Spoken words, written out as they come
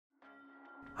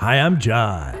Hi, I'm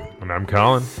John. And I'm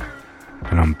Colin.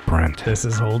 And I'm Brent. This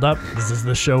is Hold Up. This is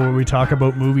the show where we talk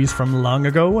about movies from long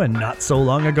ago and not so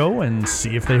long ago and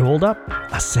see if they hold up.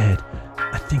 I said,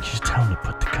 I think you should tell him to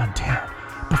put the gun down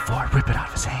before I rip it out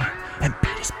of his hand and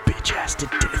beat his bitch ass to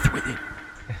death with it.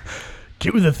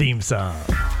 Cue the theme song.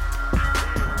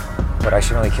 But I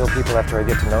should only kill people after I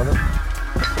get to know them?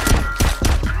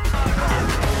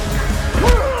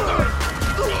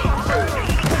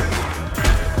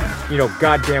 You know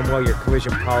goddamn well your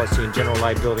collision policy and general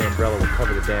liability umbrella will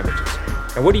cover the damages.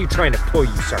 And what are you trying to pull,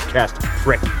 you sarcastic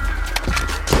prick?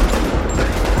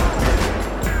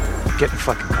 Get in the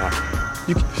fucking car.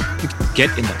 You get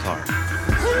in the car.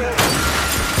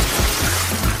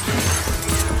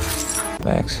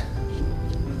 Max,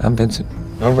 I'm Vincent.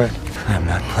 All right. I'm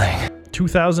not playing.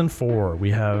 2004,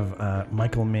 we have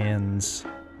Michael Mann's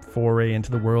foray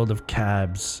into the world of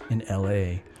cabs in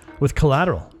LA with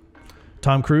Collateral.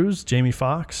 Tom Cruise, Jamie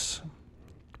Foxx,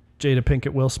 Jada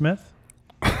Pinkett, Will Smith.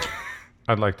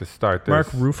 I'd like to start this. Mark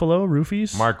Ruffalo.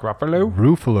 Mark Ruffalo?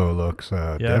 Ruffalo looks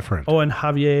different. Oh, and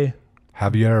Javier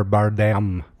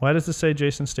Bardem. Why does it say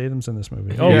Jason Statham's in this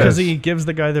movie? He Oh, because is. he gives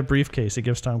the guy the briefcase. He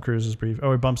gives Tom Cruise his brief.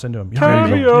 Oh, he bumps into him.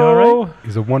 Tommy-o. You all right?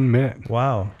 He's a 1 minute.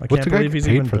 Wow. I What's can't the guy believe he's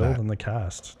paid even for billed that? in the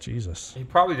cast. Jesus. He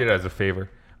probably did it as a favor.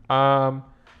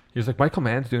 He was like, Michael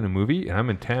Mann's doing a movie and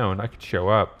I'm in town. I could show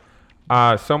up.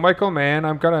 So Michael Mann,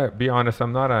 I'm going to be honest,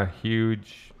 I'm not a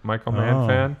huge Michael Mann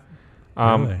fan.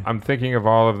 Really? I'm thinking of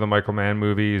all of the Michael Mann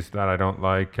movies that I don't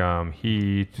like.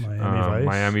 Heat,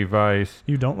 Miami Vice.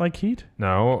 You don't like Heat?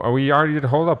 No, we already did a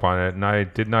hold up on it, and I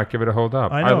did not give it a hold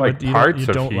up. I know. like but parts you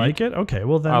of don't Heat. like it? Okay,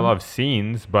 well then. I love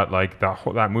scenes, but like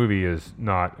that movie is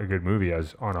not a good movie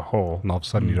as on a whole. And all of a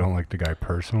sudden you don't like the guy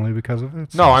personally because of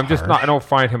it? No, Sounds I'm just harsh. not. I don't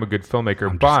find him a good filmmaker.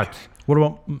 I'm just But What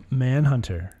about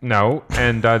Manhunter? no,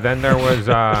 and then there was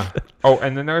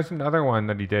and then there was another one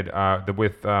that he did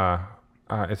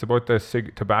it's about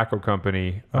the tobacco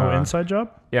company. Inside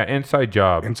Job? Yeah, Inside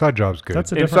Job. Inside Job's good.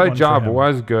 That's a different Inside one Job for him.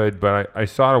 was good, but I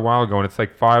saw it a while ago, and it's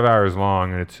like 5 hours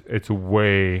long, and it's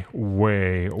way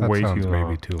that sounds too maybe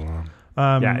long. too long.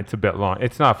 Yeah, it's a bit long.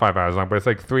 It's not 5 hours long, but it's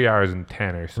like 3 hours and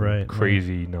 10 or some Right,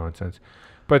 crazy nonsense.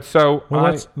 But so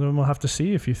Well, then we'll have to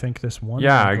see if you think this one.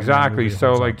 yeah, Michael Mann exactly. movie So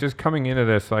holds like up. just coming into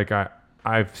this, like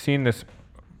I've seen this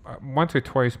once or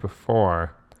twice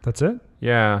before. That's it?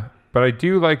 Yeah, but I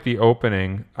do like the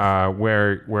opening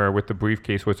where with the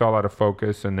briefcase, where it's all out of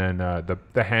focus, and then the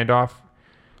handoff.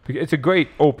 It's a great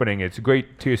opening. It's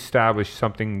great to establish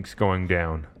something's going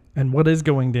down. And what is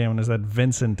going down is that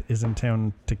Vincent is in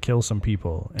town to kill some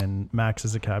people, and Max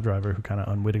is a cab driver who kind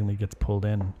of unwittingly gets pulled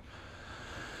in.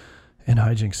 And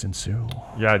hijinks ensue.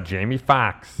 Yeah, Jamie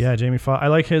Foxx. Yeah, Jamie Foxx. I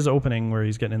like his opening where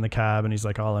he's getting in the cab and he's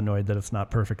like all annoyed that it's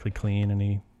not perfectly clean, and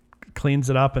he cleans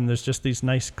it up, and there's just these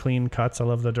nice clean cuts. I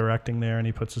love the directing there, and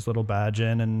he puts his little badge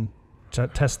in and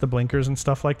tests the blinkers and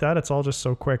stuff like that. It's all just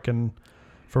so quick, and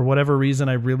for whatever reason,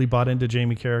 I really bought into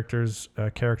Jamie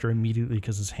character immediately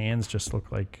because his hands just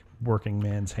look like working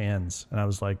man's hands, and I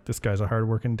was like, this guy's a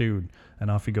hard-working dude,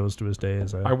 and off he goes to his day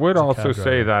as a I would as a also cab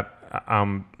say driver.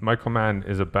 that Michael Mann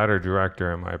is a better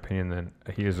director, in my opinion, than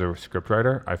he is a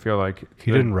scriptwriter. I feel like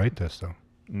He didn't write this though.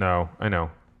 No, I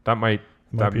know that might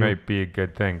be a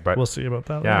good thing, but We'll see about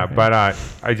that yeah. later. But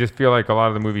I just feel like a lot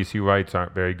of the movies he writes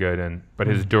aren't very good, but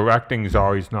his directing's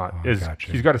always not.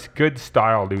 Gotcha. He's got a good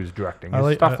style to his directing. I His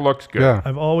like- stuff looks good. Yeah.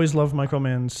 I've always loved Michael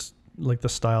Mann's, like, the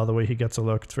style, the way he gets a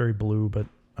look. It's very blue,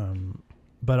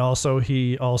 but also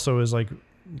he also is like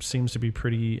seems to be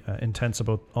pretty intense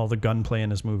about all the gunplay in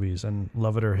his movies, and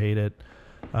love it or hate it,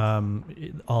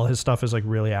 all his stuff is like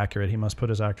really accurate. He must put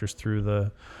his actors through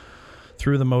the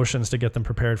motions to get them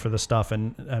prepared for the stuff.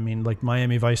 And I mean, like,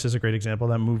 Miami Vice is a great example.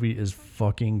 That movie is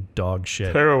fucking dog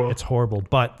shit. Terrible. It's horrible.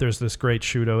 But there's this great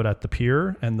shootout at the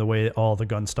pier, and the way all the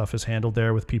gun stuff is handled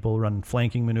there with people running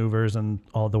flanking maneuvers, and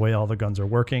all the way all the guns are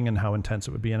working, and how intense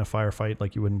it would be in a firefight.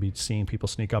 Like, you wouldn't be seeing people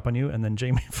sneak up on you. And then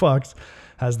Jamie Foxx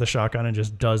has the shotgun and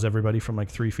just does everybody from like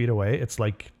 3 feet away. It's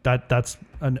like that's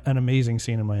an amazing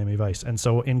scene in Miami Vice. And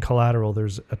so in Collateral,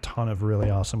 there's a ton of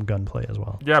really awesome gunplay as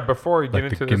well. Yeah, before we get Like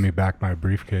into to this, give me back my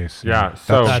briefcase. Yeah,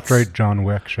 so- that's straight John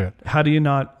Wick shit. How do you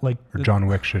not like? Or John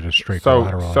Wick shit is straight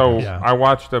Collateral. So Yeah. I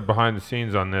watched the behind the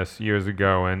scenes on this years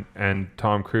ago, and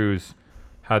Tom Cruise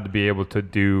had to be able to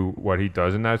do what he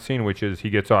does in that scene, which is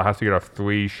he has to get off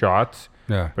 3 shots.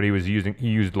 Yeah. But he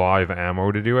used live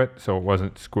ammo to do it, so it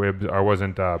wasn't squibs or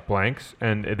wasn't blanks,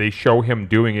 and they show him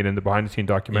doing it in the behind the scene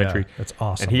documentary. Yeah, that's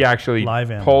awesome. And he actually Live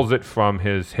ammo. pulls it from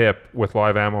his hip with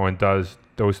live ammo and does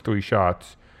those 3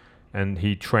 shots. And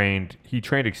he trained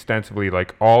extensively,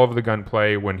 like all of the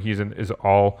gunplay when is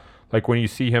all Like when you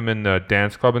see him in the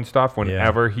dance club and stuff,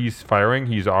 whenever he's firing,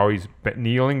 he's always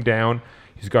kneeling down.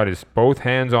 He's got his both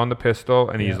hands on the pistol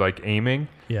and he's like aiming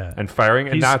and firing.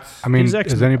 And that's, I mean,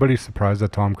 is anybody surprised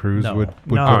that Tom Cruise would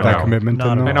put that commitment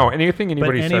in? I know anything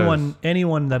anybody says.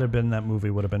 Anyone that had been in that movie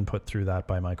would have been put through that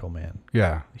by Michael Mann.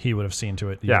 Yeah. He would have seen to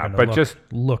it. Yeah, but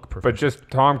look professional. But just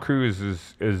Tom Cruise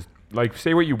is like,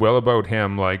 say what you will about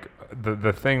him. Like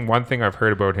one thing I've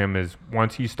heard about him is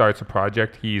once he starts a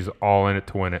project, he's all in it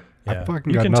to win it. Yeah. I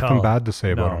fucking got nothing bad to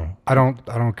say about him. I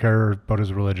don't care about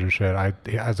his religion shit.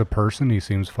 As a person, he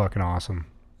seems fucking awesome.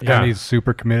 Yeah. And he's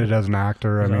super committed as an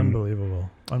actor. He's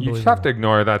unbelievable. You just have to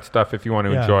ignore that stuff if you want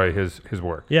to enjoy his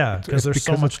work. Yeah, because there's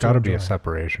so much. It's got to be a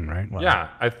separation, right? Well, yeah,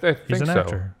 I think he's an so.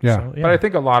 Actor, yeah. So, but I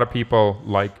think a lot of people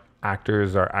like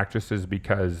actors or actresses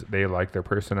because they like their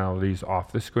personalities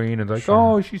off the screen and they're like,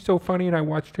 oh, she's so funny, and I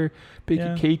watched her bake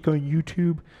a cake on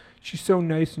YouTube. She's so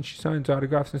nice and she signs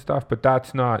autographs and stuff. But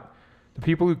that's not the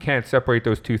people who can't separate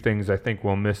those two things. I think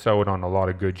will miss out on a lot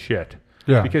of good shit.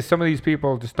 Yeah, because some of these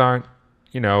people just aren't.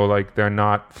 Like they're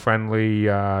not friendly,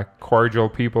 cordial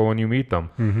people when you meet them.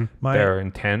 Mm-hmm. They're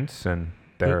intense and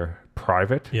they're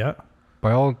private. Yeah.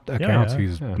 By all accounts,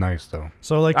 he's nice though.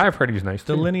 So like I've heard he's nice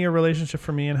too. The linear relationship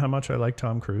for me and how much I like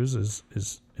Tom Cruise is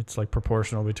it's like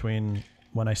proportional between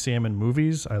when I see him in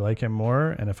movies, I like him more,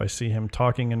 and if I see him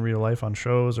talking in real life on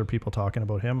shows or people talking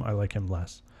about him, I like him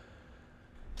less.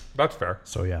 That's fair.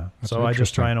 So so I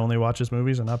just try and only watch his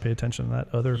movies and not pay attention to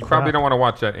that other. You probably don't want to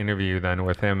watch that interview then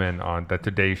with him and on the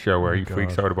Today Show where he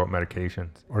freaks out about medications,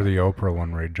 or the Oprah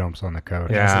one where he jumps on the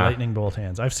couch. Yeah, lightning bolt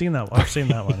hands. I've seen that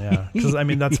one. Yeah, because I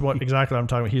mean that's exactly what I'm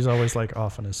talking about. He's always like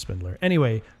off on his spindler.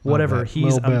 Anyway, whatever.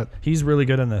 He's really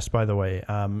good in this, by the way.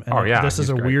 This is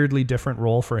a weirdly different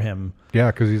role for him.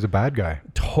 Yeah, because he's a bad guy.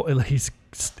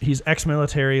 He's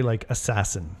ex-military, like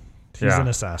assassin. He's an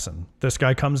assassin. This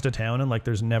guy comes to town and like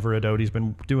there's never a doubt he's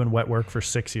been doing wet work for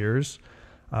 6 years.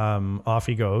 Off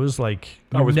he goes. Like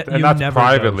that's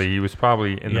privately. He was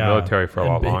probably in the military for a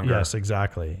lot longer. Yes,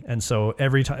 exactly. And so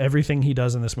everything he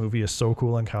does in this movie is so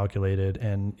cool and calculated.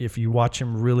 And if you watch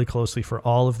him really closely for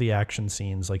all of the action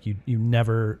scenes, like you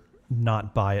never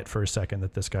not buy it for a second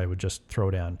that this guy would just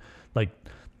throw down. Like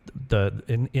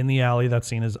in the alley, that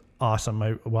scene is awesome.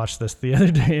 I watched this the other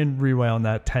day and rewound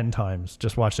that 10 times.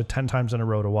 Just watched it 10 times in a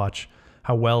row to watch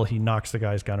how well he knocks the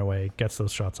guy's gun away, gets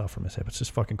those shots off from his hip. It's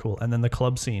just fucking cool. And then the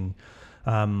club scene,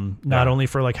 not only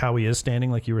for like how he is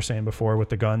standing, like you were saying before with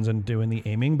the guns and doing the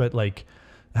aiming, but like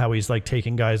how he's like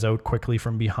taking guys out quickly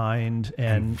from behind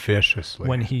and viciously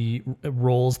when he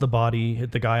rolls the body,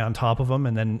 hit the guy on top of him,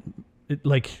 and then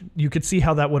like you could see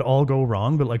how that would all go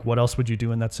wrong, but like what else would you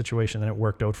do in that situation? And it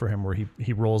worked out for him where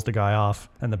he rolls the guy off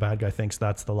and the bad guy thinks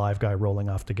that's the live guy rolling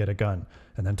off to get a gun,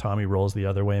 and then Tommy rolls the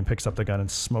other way and picks up the gun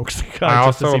and smokes the guy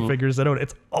as he figures it out.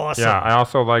 It's awesome. Yeah, I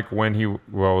also like when he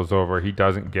rolls over, he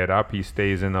doesn't get up, he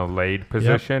stays in a laid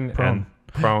position and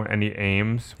prone, and he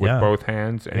aims with both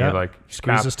hands and he like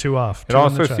squeezes two off. It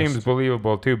also seems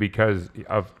believable too because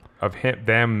of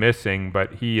them missing,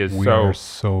 but he is we are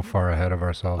so far ahead of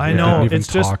ourselves. I know,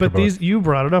 it's just, but you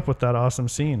brought it up with that awesome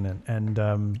scene, and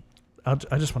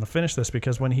I just want to finish this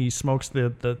because when he smokes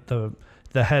the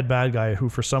head bad guy, who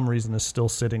for some reason is still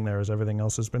sitting there as everything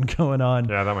else has been going on.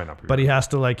 Yeah, that might not be. But he has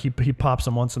to like he pops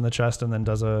him once in the chest and then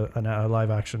does a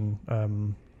live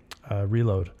action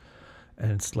reload,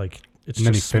 and it's like. And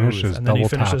then he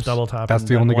finishes double tap. That's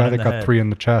the only guy that got 3 in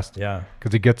the chest. Yeah.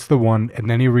 Because he gets the one and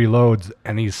then he reloads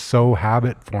and he's so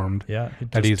habit formed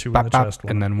that he's bap,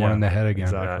 and then one in the head again.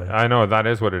 Exactly. Yeah, I know that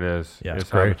is what it is. Yeah,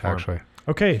 it's great actually.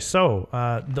 Okay, so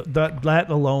that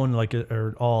alone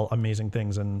are all amazing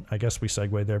things, and I guess we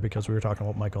segued there because we were talking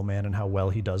about Michael Mann and how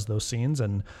well he does those scenes,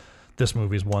 and this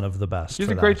movie is one of the best. He's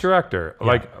a great director.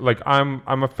 Yeah. Like I'm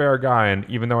a fair guy, and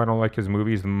even though I don't like his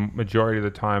movies, the majority of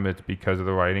the time it's because of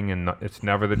the writing, and it's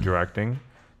never the directing.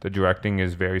 The directing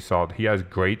is very solid. He has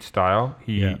great style.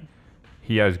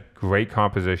 He has great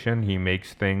composition. He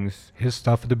makes things. His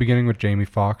stuff at the beginning with Jamie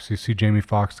Foxx. You see Jamie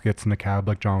Foxx gets in the cab,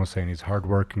 like John was saying. He's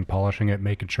hardworking, polishing it,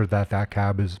 making sure that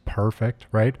cab is perfect,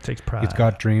 right? Takes pride. He's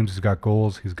got dreams. He's got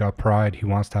goals. He's got pride. He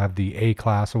wants to have the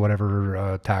A-class or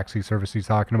whatever taxi service he's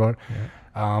talking about.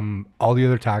 Yeah. All the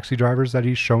other taxi drivers that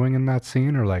he's showing in that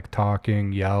scene are like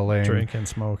talking, yelling, drinking,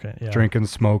 smoking. Yeah. Drinking,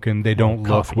 smoking. They don't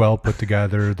look well put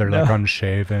together. They're like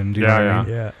unshaven. Do you know what I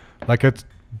mean? Yeah. Like it's.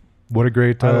 What a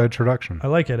great introduction. I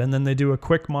like it. And then they do a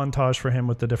quick montage for him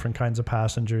with the different kinds of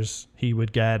passengers he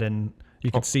would get. And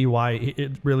you can see why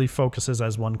it really focuses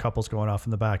as one couple's going off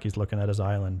in the back. He's looking at his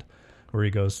island where he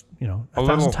goes, you know, A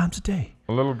 1,000 little- times a day.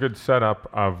 A little good setup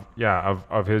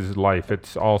of his life.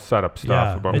 It's all setup stuff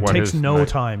Yeah, about it what takes his no night-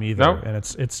 time either, Nope. and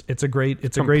it's a great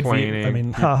vehicle. I complaining.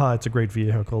 mean, it's a great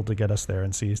vehicle to get us there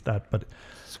and see that, but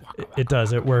it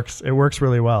does. It works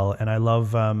really well, and I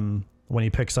love when he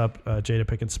picks up Jada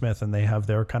Pinkett Smith and they have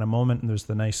their kind of moment, and there's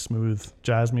the nice smooth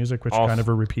jazz music, which is kind of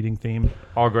a repeating theme.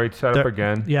 All great setup They're-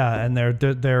 again. Yeah, and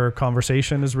their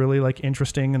conversation is really like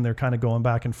interesting, and they're kind of going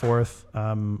back and forth.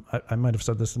 I might have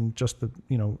said this in just the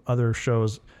other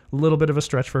shows. A little bit of a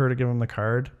stretch for her to give him the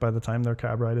card by the time their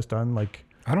cab ride is done. Like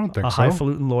I don't think a so.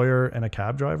 highfalutin lawyer and a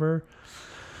cab driver.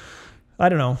 I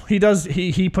don't know. He does.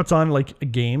 He puts on like a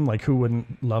game. Like who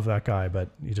wouldn't love that guy? But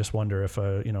you just wonder if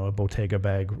a Bottega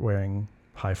bag wearing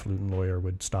highfalutin lawyer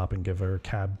would stop and give her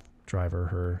cab driver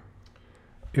her.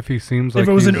 If he seems like If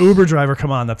it was an he's- Uber driver,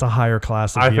 come on, that's a higher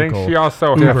class of I vehicle. think she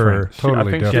also Uber, I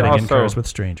totally think she getting in also cars with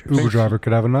strangers. Uber driver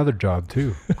could have another job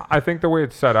too. I think the way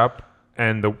it's set up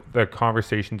and the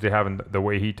conversations they have and the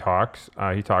way he talks,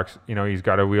 he's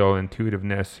got a real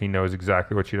intuitiveness. He knows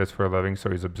exactly what she does for a living, so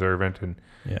he's observant, and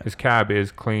his cab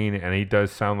is clean, and he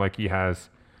does sound like he has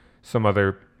some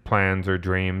other plans or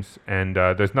dreams, and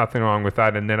there's nothing wrong with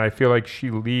that. And then I feel like she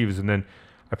leaves, and then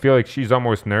I feel like she's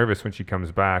almost nervous when she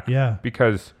comes back. Yeah.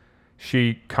 Because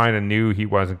she kind of knew he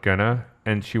wasn't gonna,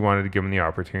 and she wanted to give him the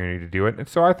opportunity to do it. And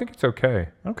so I think it's okay.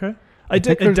 Okay. think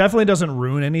It there's- definitely doesn't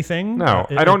ruin anything. No,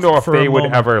 It- I don't it's know if for a they would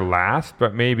moment. ever last,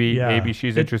 but maybe Yeah.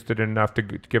 she's It- interested enough to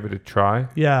give it a try.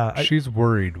 Yeah. She's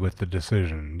worried with the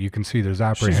decision. You can see there's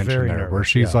apprehension very there, where nervous,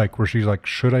 she's yeah. like,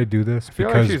 should I do this? feel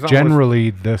like Because she's almost-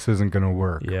 generally this isn't going to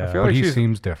work. Yeah. I feel but like he she's-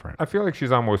 seems different. I feel like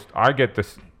she's almost. I get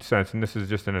this sense, and this is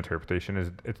just an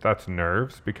interpretation. That's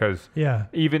nerves because Yeah.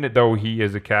 even though he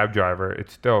is a cab driver,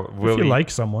 it's still really. If you like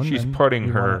someone, she's then putting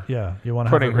you her. you want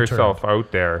to Putting herself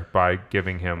out there by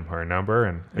giving him her number,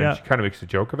 and Yeah. she kind of makes a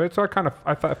joke of it. So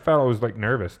I felt it was like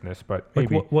nervousness, but Like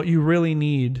maybe what you really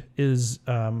need is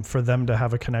for them to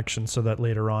have a connection, so that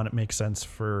later on it makes sense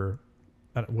for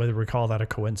whether we call that a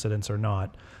coincidence or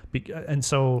not. And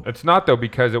so it's not though,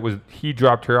 because he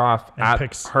dropped her off And at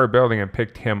picks- her building and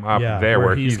picked him up there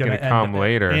where he's going to come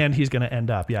later. and he's going to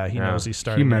end up. Yeah, he Yeah. knows he's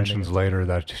starting. He and mentions ending. later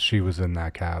that she was in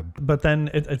that cab. But then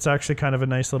it's actually kind of a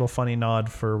nice little funny nod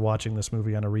for watching this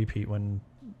movie on a repeat when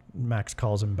Max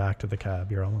calls him back to the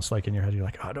cab. You're almost like in your head, you're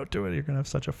like, oh, don't do it. You're going to have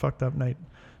such a fucked up night.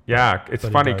 Yeah, it's But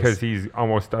he funny does. because he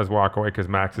almost does walk away because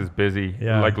Max is busy,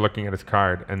 Yeah. like looking at his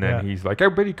card, and then Yeah. he's like,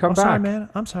 "Everybody, come I'm back!" sorry, man.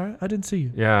 I'm sorry. I didn't see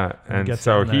you. Yeah, and gets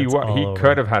so it, and then he it's all he over.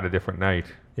 could have had a different night,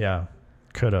 Yeah,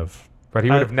 could have. but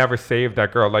he would have never saved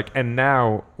that girl. Like, and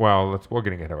now, well, we're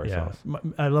getting ahead of Yeah, ourselves.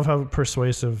 I love how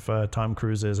persuasive Tom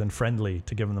Cruise is and friendly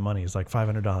to give him the money. He's like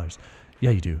 $500. Yeah,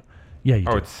 you do. Yeah, you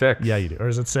do. Oh, it's 6. Yeah, you do. Or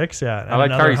is it 6? Yeah. I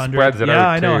like how he spreads it Yeah, out,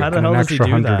 I know. too. How the And hell an does he extra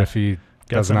do 100 that? if he Gets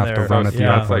doesn't him have to there. run So at the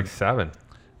yeah, end. it's like 7.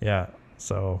 Yeah.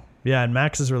 So yeah, and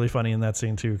Max is really funny in that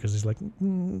scene too because he's like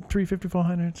 350,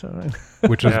 400. So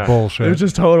Which is Yeah. bullshit. it's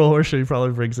just total horseshit. He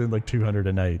probably brings in like 200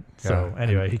 a night. So Yeah.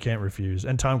 anyway, he can't refuse.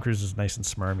 And Tom Cruise is nice and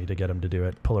smarmy to get him to do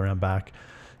it. Pull around back,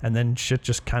 and then shit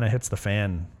just kind of hits the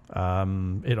fan.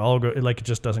 It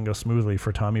just doesn't go smoothly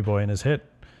for Tommy Boy and his hit.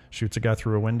 Shoots a guy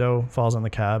through a window, falls on the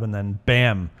cab, and then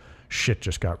bam, shit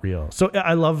just got real. So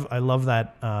I love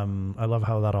that. I love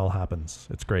how that all happens.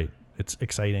 It's great. It's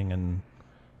exciting and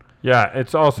Yeah,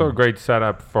 it's also a great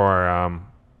setup for.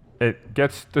 It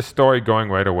gets the story going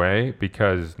right away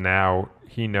because now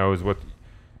he knows what.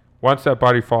 Once that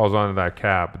body falls onto that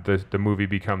cab, the movie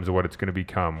becomes what it's going to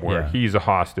become, where Yeah. he's a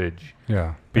hostage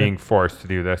yeah. being forced to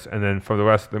do this, and then for the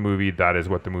rest of the movie, that is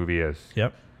what the movie is.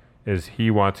 yep. Is he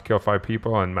wants to kill 5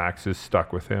 people, and Max is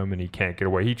stuck with him, and he can't get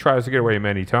away. He tries to get away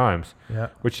many times, Yeah.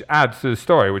 which adds to the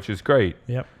story, which is great.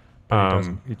 Yep. But he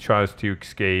doesn't. He tries to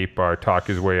escape or talk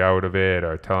his way out of it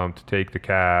or tell him to take the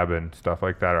cab and stuff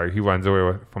like that, or he runs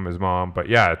away from his mom. But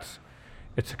yeah,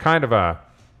 it's kind of a.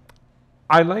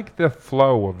 I like the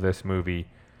flow of this movie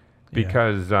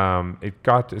because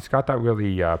it's got that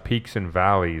really peaks and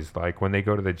valleys. Like when they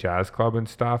go to the jazz club and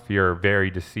stuff, you're very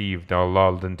deceived or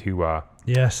lulled into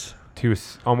Yes.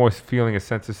 almost feeling a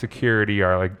sense of security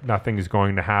or like nothing's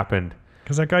going to happen.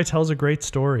 Because that guy tells a great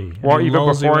story. and Well, he even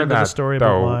lulls you before into that, the story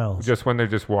about though, Miles. just when they're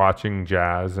just watching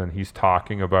jazz and he's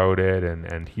talking about it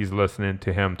and he's listening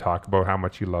to him talk about how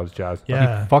much he loves jazz.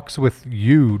 Yeah. He fucks with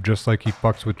you just like he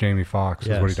fucks with Jamie Foxx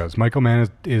is what he Yes. does. Michael Mann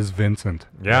is Vincent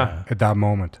Yeah. at that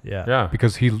moment. Yeah. Yeah.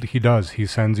 Because he does. He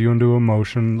sends you into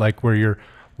emotion, like where you're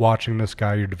watching this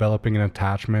guy, you're developing an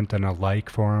attachment and a like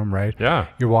for him, right? Yeah.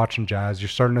 You're watching jazz, you're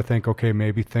starting to think, okay,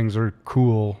 maybe things are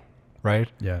cool, right?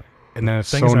 Yeah. And then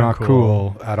it's Things so aren't not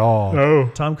cool at all. No.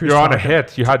 Tom Cruise. You're on a talking-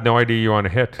 hit. You had no idea you were on a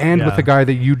hit. And with Yeah. the guy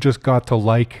that you just got to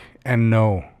like and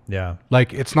know. Yeah.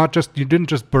 Like, it's not just, you didn't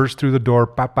just burst through the door,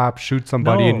 bap, bap, shoot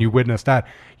somebody, No. and you witness that.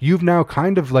 You've now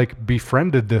kind of like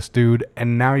befriended this dude,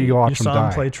 and now you watch him saw die.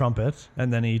 him play trumpet,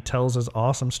 and then he tells his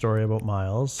awesome story about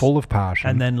Miles. Full of passion.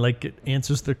 And then, like, it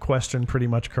answers the question pretty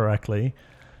much correctly.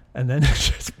 And then it's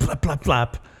just blap, blap,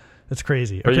 blap. It's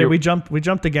crazy. But Okay, you- we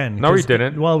jumped again. No, we 'cause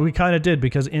didn't. Well, we kind of did,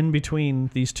 because in between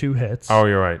these two hits, Oh,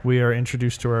 you're right. we are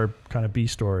introduced to our kind of B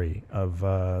story of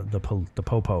the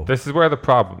Popo. This is where the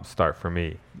problems start for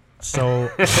me. So,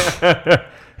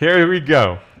 Here we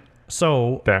go.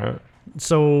 so Down.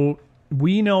 So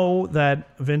we know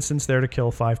that Vincent's there to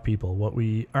kill 5 people. What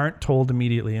we aren't told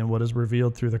immediately, and what is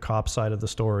revealed through the cop side of the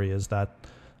story, is that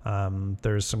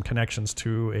there's some connections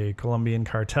to a Colombian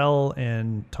cartel,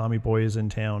 and Tommy Boy is in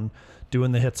town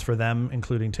doing the hits for them,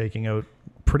 including taking out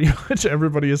pretty much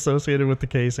everybody associated with the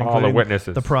case, All including the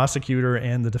witnesses. the prosecutor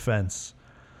and the defense.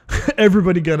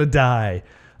 Everybody gonna die.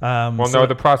 Well, no,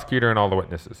 the prosecutor and all the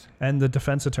witnesses. and the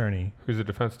defense attorney. Who's the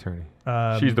defense attorney?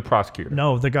 Um, She's the prosecutor.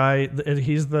 No, the guy,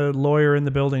 he's the lawyer in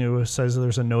the building who says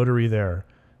there's a notary there.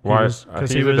 Why? He's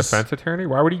He's a defense attorney?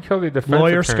 Why would he kill the defense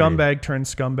lawyer attorney? scumbag turned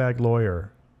scumbag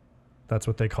lawyer. That's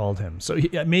what they called him. So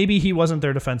maybe he wasn't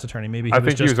their defense attorney. Maybe he I was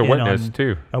think he just was a in witness, on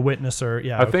too. a witness, or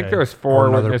yeah. I think okay. there was 4 Or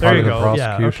another witnesses. There part you of the go. Yeah.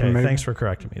 prosecution, Okay. maybe? Thanks for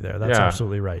correcting me there. That's Yeah.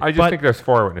 absolutely right. I just But think there's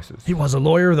 4 witnesses. he was a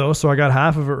lawyer though, so I got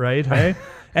half of it right. Hey.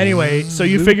 Anyway, so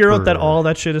you figure out that Super. all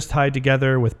that shit is tied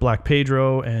together with Black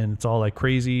Pedro, and it's all like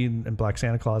crazy, and Black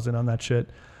Santa Claus in on that shit.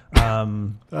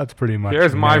 That's pretty much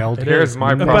Here's my- nailed it. here's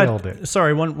my Nailed problem. it.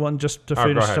 Sorry, one just to Oh, go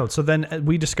finish ahead. out. So then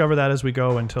we discover that as we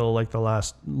go until like the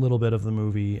last little bit of the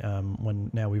movie, when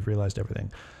now we've realized everything.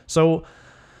 So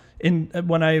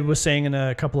when I was saying in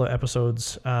a couple of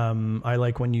episodes, I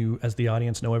like when you, as the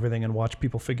audience, know everything and watch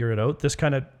people figure it out. This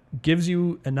kind of gives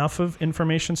you enough of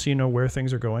information so you know where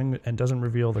things are going, and doesn't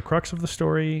reveal the crux of the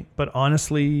story. But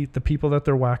honestly, the people that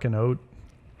they're whacking out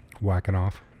Whacking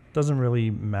off. doesn't really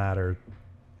matter.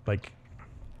 Like,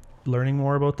 learning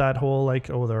more about that whole,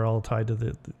 like, oh, they're all tied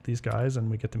to these guys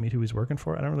and we get to meet who he's working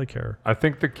for, I don't really care. I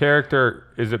think the character,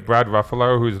 is it Brad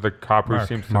Ruffalo, who's the cop who Mark.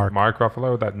 seems to... Mark. Mark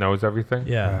Ruffalo, that knows everything?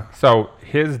 Yeah. So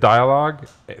his dialogue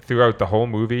throughout the whole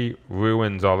movie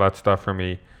ruins all that stuff for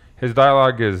me. His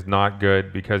dialogue is not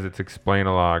good because it's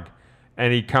explain-a-log.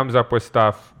 And he comes up with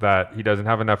stuff that he doesn't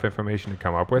have enough information to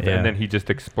come up with. Yeah. And then he just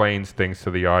explains things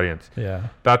to the audience. Yeah.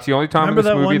 That's the only time Remember in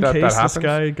this that movie one that case happens. this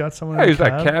guy got someone Yeah, in he a was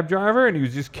that cab driver and he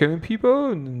was just killing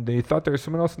people and they thought there was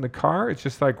someone else in the car. It's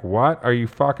just like, what are you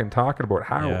fucking talking about?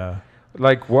 How? Yeah.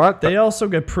 Like, what? They also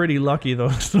get pretty lucky,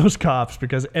 those cops,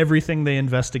 because everything they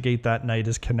investigate that night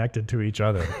is connected to each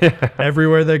other.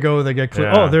 Everywhere they go, they get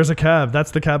Yeah. oh, there's a cab.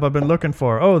 That's the cab I've been looking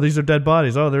for. Oh, these are dead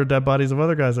bodies. Oh, they're dead bodies of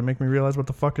other guys that make me realize what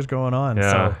the fuck is going on.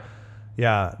 Yeah. So,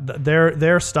 yeah,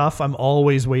 their stuff, I'm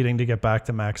always waiting to get back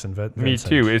to Max and Vincent. Me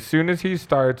too. As soon as he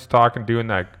starts talking, doing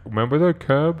that, remember the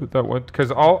cab that went?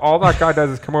 Because all that guy does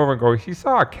is come over and go, he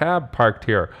saw a cab parked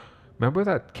here. Remember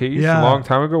that case Yeah. a long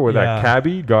time ago where Yeah. that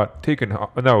cabbie got taken?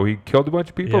 No, he killed a bunch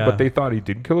of people, Yeah. but they thought he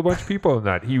didn't kill a bunch of people, and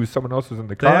that he was someone else was in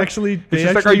the They car. actually, It's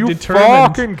just like, are actually you determined.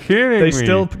 fucking kidding They me?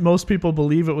 still, most people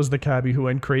believe it was the cabbie who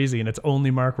went crazy, and it's only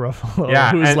Mark Ruffalo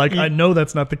Yeah, who's and like, he- I know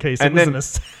that's not the case. It and was then an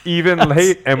ass- even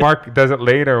late, and Mark does it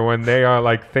later when they are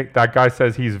like, think that guy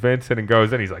says he's Vincent and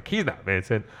goes in. He's like, he's not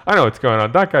Vincent. I know what's going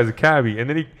on. That guy's a cabbie, and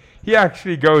then he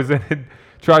actually goes in and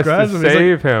tries to grabs him. He's like-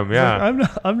 save him. He's Yeah. like,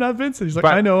 I'm not Vincent. He's like,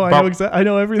 But- I know but- I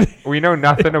know everything. We know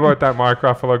nothing about that Mark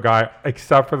Ruffalo guy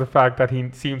except for the fact that he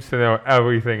seems to know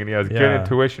everything and he has good Yeah.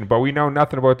 intuition, but we know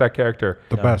nothing about that character.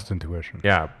 The Yeah. best intuition.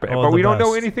 Yeah, but Oh, we the don't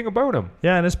know best. anything about him.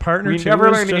 Yeah, and his partner We too never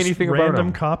was learned just anything about random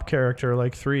him. cop character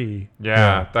like 3.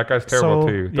 Yeah, that guy's terrible So,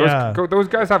 too. yeah. Those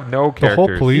guys have no The characters.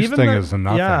 whole police thing is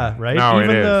nothing. Yeah, right. No,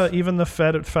 it is. Even the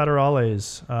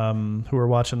federales who are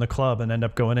watching the club and end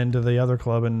up going into the other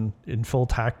club in full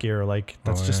tack gear. Like,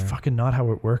 that's just fucking not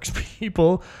how it works,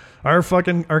 people.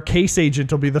 Our case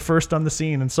agent will be the first on the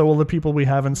scene, and so will the people we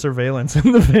have in surveillance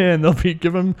in the van. They'll be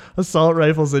give them assault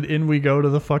rifles, and in we go to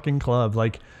the fucking club.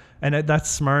 Like, and that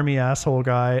smarmy asshole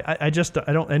guy. I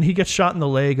don't. And he gets shot in the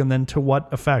leg, and then to what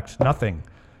effect? Nothing.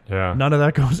 Yeah. None of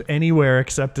that goes anywhere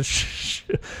except to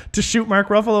shoot Mark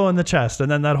Ruffalo in the chest, and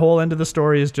then that whole end of the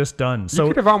story is just done. You So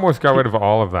could have almost got rid of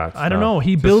all of that. I don't stuff. know.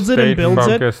 He Just builds it and stayed builds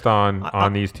it. focused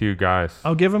on these two guys.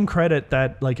 I'll give him credit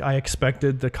that, like, I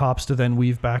expected the cops to then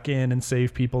weave back in and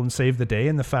save people and save the day,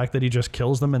 and the fact that he just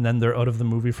kills them and then they're out of the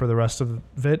movie for the rest of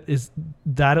it is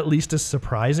that at least is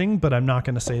surprising. But I'm not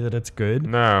going to say that it's good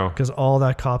No. because all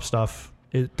that cop stuff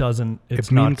it doesn't. It's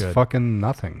it not means good. fucking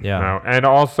nothing. Yeah. No. And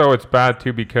also it's bad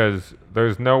too because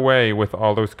there's no way with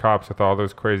all those cops with all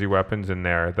those crazy weapons in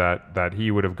there that he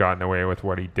would have gotten away with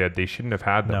what he did. They shouldn't have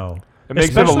had them. No. It makes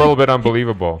it a Especially- little bit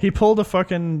unbelievable. He pulled a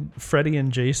fucking Freddy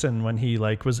and Jason when he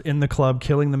like was in the club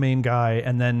killing the main guy,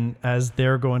 and then as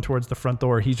they're going towards the front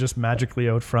door, he's just magically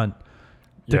out front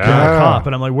to kill Yeah. a cop.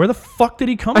 And I'm like, where the fuck did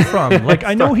he come from? Like,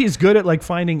 I know he's good at like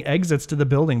finding exits to the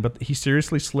building, but he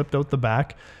seriously slipped out the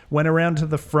back, went around to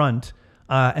the front,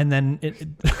 and then it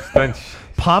Then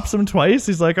pops him twice.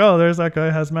 He's like, oh, there's that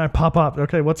guy has Mac. Pop up.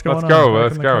 Okay, what's going let's on? go. Back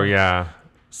Let's in the go. car. Yeah.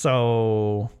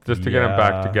 So Just to get them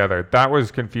back yeah. together. That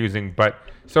was confusing. But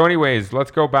so anyways,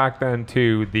 let's go back then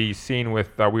to the scene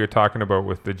with that we were talking about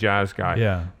with the jazz guy.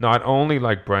 Yeah. Not only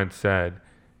like Brent said,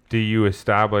 do you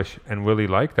establish and really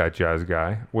like that jazz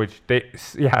guy, which they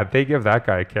give that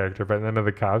guy a character, but none of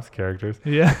the cops characters.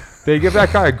 Yeah. They give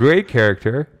that guy a great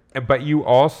character, but you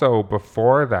also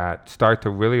before that start to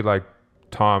really like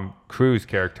Tom Cruise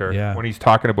character Yeah. when he's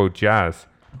talking about jazz.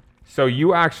 So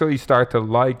you actually start to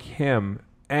like him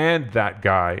and that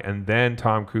guy, and then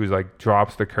Tom Cruise like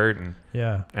drops the curtain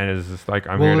Yeah. and is just like,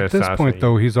 I'm here Well, to at this assassinate point, you.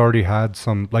 though, he's already had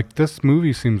some. Like, this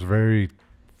movie seems very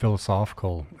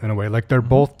philosophical in a way. Like, they're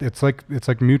both. It's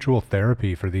like mutual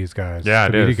therapy for these guys. Yeah,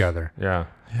 to it be is. together. Yeah.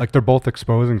 Like, they're both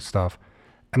exposing stuff,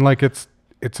 and like it's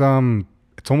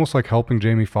almost like helping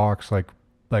Jamie Foxx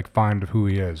like find who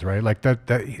he is, right? Like that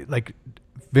like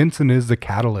Vincent is the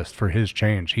catalyst for his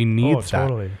change. He needs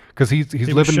totally. that because he's He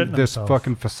was living shitting this himself.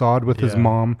 fucking facade with his Yeah.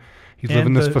 mom. He's And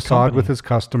living this the facade with company. his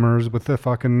customers, with the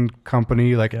fucking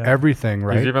company, like Yeah. everything,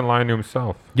 right? He's even lying to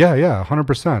himself. Yeah,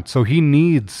 100%. So he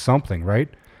needs something, right?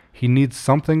 He needs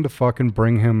something to fucking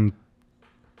bring him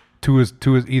to his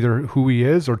either who he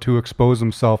is or to expose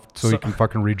himself so he So- can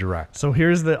fucking redirect. So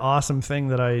here's the awesome thing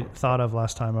that I thought of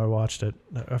last time I watched it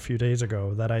a few days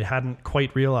ago that I hadn't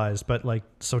quite realized. But like,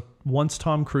 so once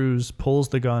Tom Cruise pulls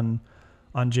the gun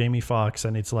on Jamie Foxx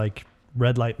and it's like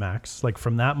red light Max, like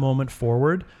from that moment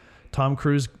forward, Tom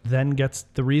Cruise then gets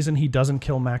the reason he doesn't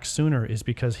kill Max sooner is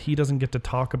because he doesn't get to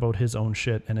talk about his own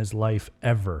shit in his life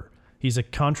ever. He's a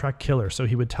contract killer, so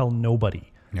he would tell nobody.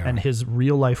 Yeah. And his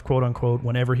real life, quote unquote,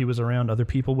 whenever he was around other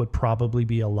people would probably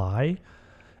be a lie.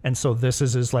 And so this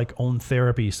is his like own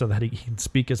therapy so that he can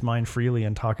speak his mind freely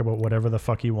and talk about whatever the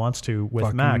fuck he wants to with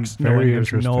Fucking Max, very knowing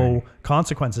there's no interesting.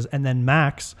 consequences. And then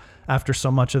Max, after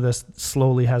so much of this,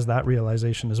 slowly has that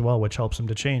realization as well, which helps him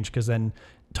to change. Because then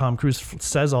Tom Cruise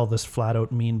says all this flat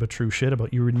out mean but true shit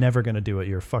about you were never going to do it.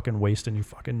 You're a fucking waste and you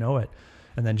fucking know it.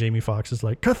 And then Jamie Foxx is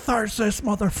like, catharsis,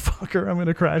 motherfucker. I'm going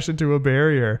to crash into a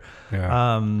barrier.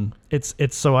 Yeah. It's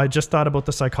so I just thought about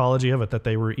the psychology of it, that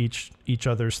they were each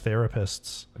other's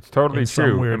therapists It's totally in some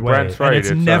true. weird And way. Brent's right. And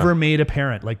it's never made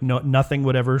apparent. Like nothing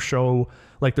would ever show.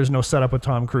 Like there's no setup with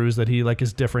Tom Cruise that he like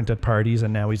is different at parties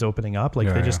and now he's opening up. Like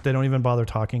Yeah, they don't even bother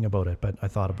talking about it. But I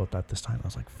thought about that this time. I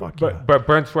was like, fuck yeah. But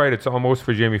Brent's right. It's almost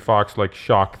for Jamie Foxx like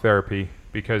shock therapy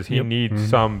because he Yep. needs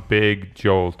some big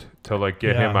jolt to like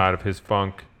get him Yeah. out of his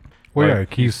funk. Well,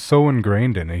 Like, yeah, he's so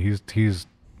ingrained in it.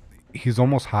 He's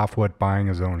almost halfway buying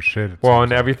his own shit. it Well, seems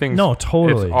and like. everything's No,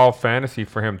 totally. It's all fantasy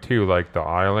for him too, like the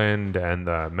island and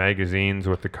the magazines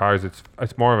with the cars. It's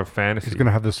more of a fantasy. He's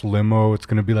gonna have this limo. It's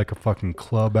gonna be like a fucking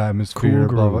club atmosphere. Cool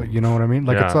Blah, blah, groove. you know what I mean?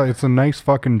 Like Yeah. it's a nice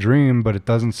fucking dream, but it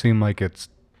doesn't seem like it's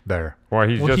there. well,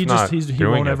 he's Well, just he not he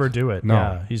doing won't it. ever do it. No.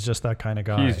 Yeah, he's just that kind of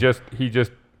guy.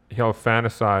 He'll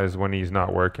fantasize when he's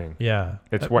not working. Yeah.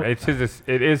 It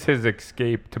is his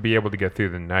escape to be able to get through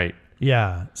the night.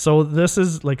 Yeah. So this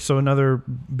is like, so another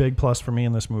big plus for me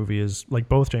in this movie is like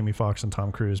both Jamie Foxx and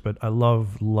Tom Cruise, but I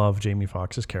love Jamie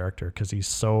Foxx's character because he's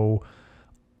so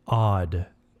odd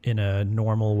in a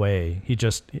normal way.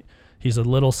 He's a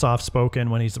little soft spoken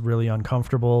when he's really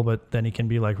uncomfortable, but then he can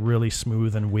be like really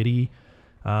smooth and witty.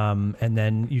 And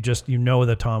then you know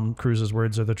that Tom Cruise's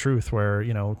words are the truth, where,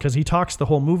 you know, because he talks the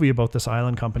whole movie about this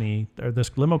island company or this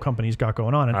limo company he's got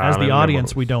going on. And as the Island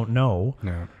audience, limos. we don't know.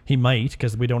 Yeah. He might,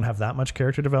 because we don't have that much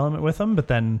character development with him. But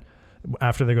then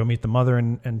after they go meet the mother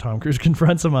and Tom Cruise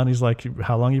confronts him on, he's like,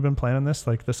 how long you been planning this?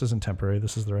 Like, this isn't temporary.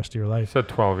 This is the rest of your He life. said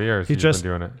 12 years He he's just-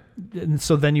 been doing it. And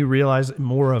so then you realize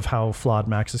more of how flawed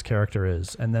Max's character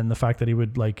is. And then the fact that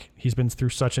he's been through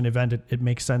such an event, it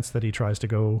makes sense that he tries to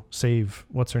go save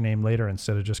what's her name later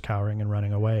instead of just cowering and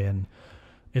running away. And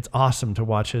it's awesome to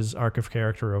watch his arc of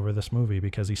character over this movie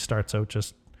because he starts out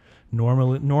just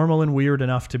normal and weird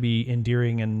enough to be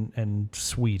endearing and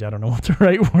sweet. I don't know what the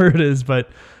right word is, but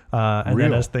and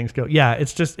then Real. as things go, yeah,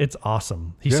 it's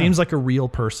awesome. He Yeah. seems like a real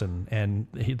person, and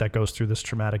that goes through this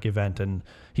traumatic event, and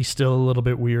he's still a little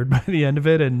bit weird by the end of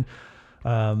it, and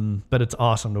but it's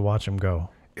awesome to watch him go.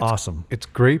 awesome. It's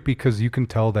great because you can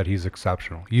tell that he's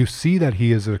exceptional. You see that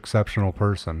he is an exceptional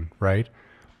person, right?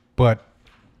 But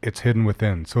it's hidden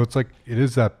within. So it's like, it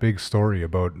is that big story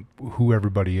about who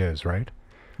everybody is, right?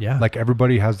 Yeah. Like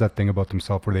everybody has that thing about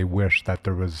themselves where they wish that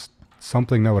there was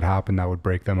something that would happen that would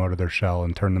break them out of their shell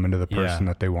and turn them into the person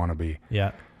that they want to be.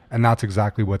 Yeah. And that's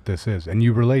exactly what this is. And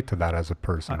you relate to that as a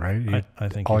person, right? I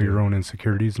think all you your do. own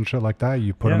insecurities and shit like that,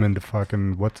 you put them into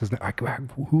fucking, what's his name?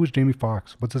 Who was Jamie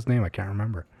Foxx? What's his name? I can't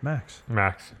remember. Max.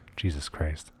 Jesus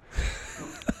Christ.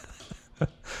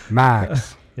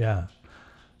 Max. Yeah.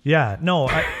 Yeah. No,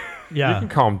 You can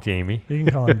call him Jamie. You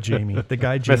can call him Jamie. The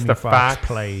guy Jamie Mr. Foxx Fox.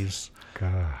 plays.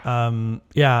 God.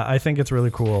 Yeah, I think it's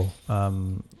really cool.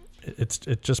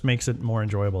 It just makes it more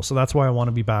enjoyable. So that's why I want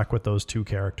to be back with those two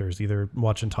characters, either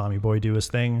watching Tommy Boy do his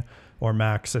thing or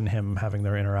Max and him having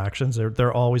their interactions.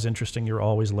 They're always interesting. You're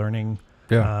always learning.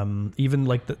 Yeah. Even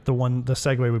like the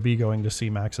segue would be going to see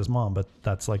Max's mom, but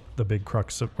that's like the big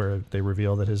crux of where they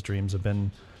reveal that his dreams have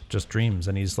been just dreams,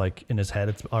 and he's like, in his head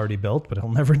it's already built, but he'll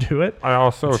never do it. I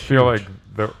also It's feel huge.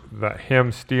 like that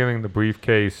him stealing the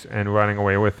briefcase and running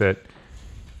away with it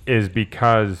is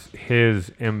because his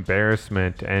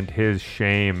embarrassment and his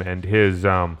shame and his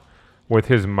with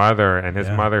his mother and his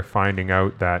mother finding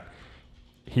out that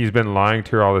he's been lying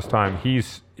to her all this time.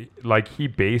 He's like, he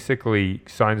basically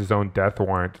signs his own death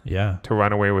warrant to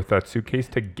run away with that suitcase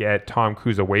to get Tom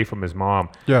Cruise away from his mom.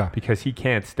 Yeah. Because he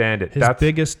can't stand it. His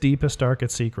biggest, deepest,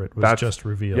 darkest secret was just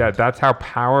revealed. Yeah, that's how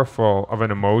powerful of an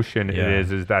emotion it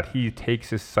is that he takes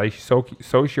his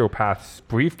sociopath's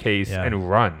briefcase and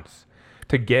runs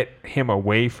to get him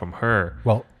away from her.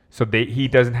 Well, so he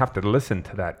doesn't have to listen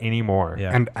to that anymore.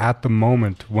 Yeah. and at the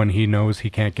moment when he knows he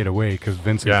can't get away because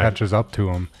Vincent catches up to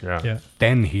him,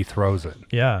 then he throws it.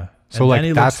 Yeah. So And then like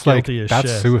he that's looks like guilty as that's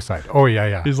shit. suicide. Oh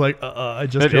yeah. He's like, I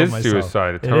just It killed is myself.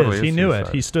 suicide. It totally is He knew suicide.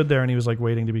 it. He stood there and he was like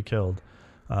waiting to be killed.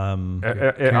 It Can't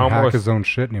hack almost his own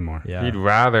shit anymore. Yeah. he'd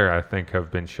rather, I think, have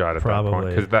been shot at that point Probably.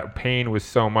 because that pain was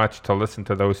so much to listen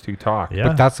to those two talk. Yeah.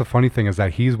 But that's the funny thing is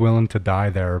that he's willing to die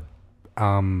there,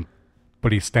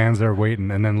 but he stands there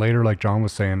waiting. And then later, like John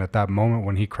was saying, at that moment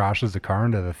when he crashes the car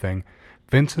into the thing,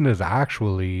 Vincent is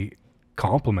actually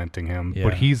complimenting him,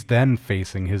 but he's then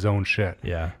facing his own shit.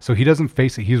 Yeah. So he doesn't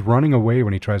face it. He's running away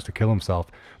when he tries to kill himself,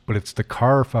 but it's the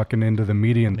car fucking into the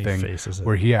median He thing faces it.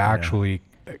 where he actually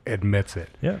admits it.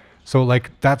 Yeah. So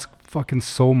like that's fucking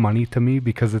so money to me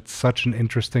because it's such an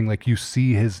interesting, like you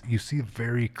see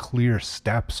very clear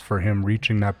steps for him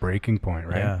reaching that breaking point,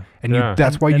 right? Yeah. And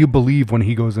that's why you believe when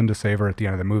he goes in to save her at the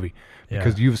end of the movie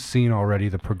because you've seen already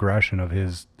the progression of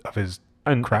his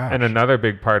crash. And another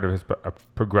big part of his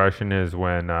progression is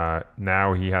when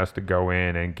now he has to go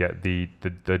in and get the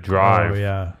drive. Oh,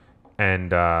 yeah.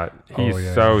 And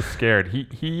he's scared.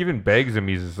 He even begs him.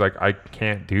 He's just like, I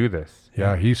can't do this.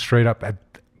 Yeah, he's straight up at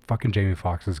fucking Jamie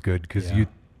Foxx is good because he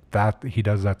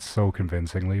does that so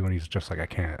convincingly when he's just like, I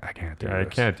can't do this. I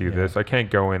can't do this. I can't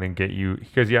go in and get you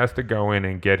because he has to go in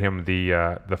and get him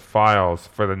the files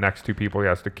for the next two people he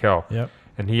has to kill. Yep.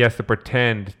 And he has to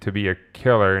pretend to be a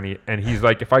killer, and he's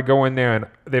like, if I go in there and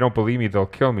they don't believe me, they'll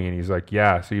kill me. And he's like,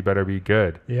 yeah, so you better be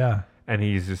good. Yeah. And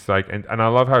he's just like, and I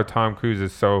love how Tom Cruise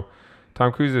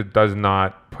does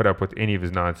not put up with any of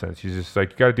his nonsense. He's just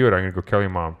like, you got to do it. I'm going to go kill your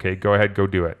mom. Okay, go ahead, go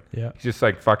do it. Yeah. He's just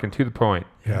like fucking to the point.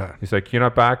 Yeah. He's like, you're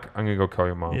not back. I'm going to go kill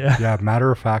your mom. Yeah. Yeah, matter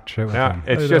of fact shit with Yeah. him.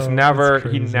 It's I just know, never, it's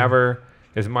he crazy. never,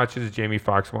 as much as Jamie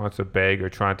Foxx wants to beg or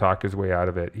try and talk his way out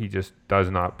of it, he just does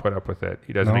not put up with it.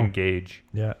 He doesn't No. engage.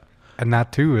 Yeah. And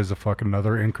that too is a fucking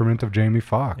another increment of Jamie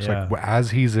Foxx. Yeah. Like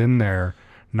as he's in there,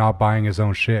 not buying his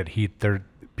own shit,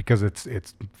 because it's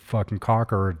fucking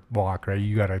cock or walk, right?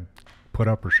 You gotta put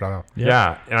up or shut up.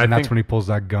 Yeah. And I that's think, when he pulls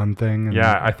that gun thing. And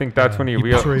I think that's when he he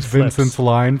realized. pulls flips. Vincent's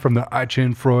line from the I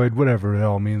Chin Freud, whatever it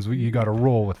all means. You gotta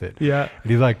roll with it. Yeah.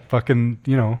 And he's like fucking,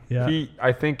 Yeah.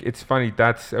 I think it's funny.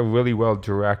 That's a really well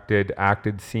directed,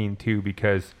 acted scene too,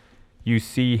 because you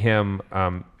see him,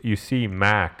 you see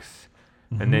Max,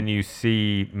 and then you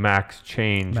see Max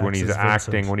change when Max he's is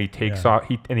acting. Vincent. When he takes Yeah. off,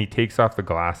 he takes off the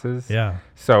glasses. Yeah.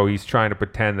 So he's trying to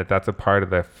pretend that that's a part of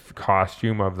the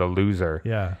costume of the loser.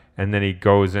 Yeah. And then he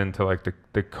goes into like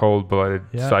the cold-blooded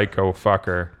psycho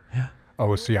fucker.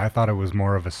 Oh, see, I thought it was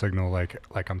more of a signal, like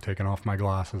I'm taking off my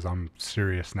glasses. I'm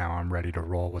serious now. I'm ready to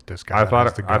roll with this guy. I that thought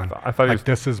has the I gun. thought he like was.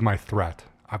 this is my threat.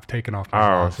 I've taken off my Oh,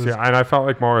 glasses. see, and I felt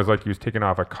like more was like he was taking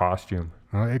off a costume.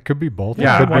 It could be both.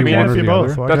 Yeah, it could why be can't one it or be the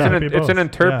both? other. Why That's can't an it be it's an both?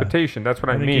 interpretation. That's what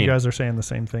I think mean. you guys are saying the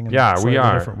same thing in Yeah, we slightly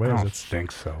are. different I ways. don't It's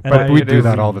think so. and But I- we it do is-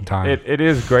 that all the time. It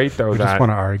is great though we just that want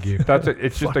to argue.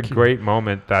 it's just a Fuck you. great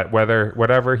moment that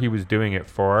whatever he was doing it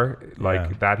for, like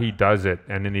Yeah. that he does it,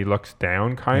 and then he looks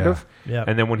down kind Yeah. of, yeah.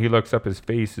 and then when he looks up, his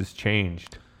face is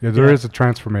changed. Yeah, there is Yeah. a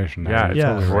transformation there. Yeah, You're it's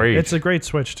totally right. great. It's a great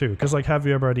switch too, because like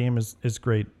Javier Bardem is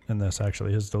great in this.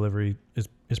 Actually, his delivery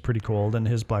is pretty cold, and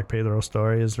his Black Pedro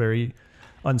story is very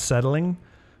unsettling.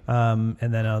 And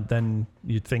then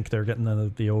you'd think they're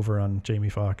getting the over on Jamie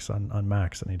Foxx on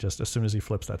Max, and he just as soon as he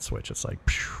flips that switch, it's like.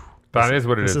 Phew, That is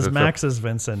what it this is. is It's a Max's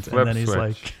Vincent, flip and then he's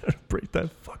switch. like, break that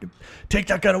fucking, take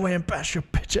that gun away and bash your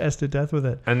bitch ass to death with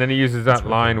it. And then he uses that really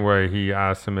line where he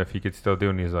asks him if he could still do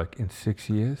it, and he's like, "In 6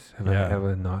 years, have Yeah. I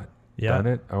ever not Yeah. done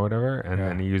it or whatever?" And Yeah.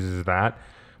 then he uses that.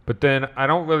 But then I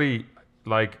don't really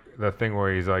like the thing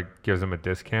where he's like gives him a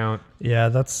discount, Yeah,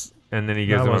 that's and then he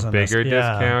gives That him a wasn't bigger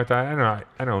yeah. discount.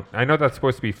 I don't. I know that's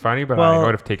supposed to be funny, but I Well-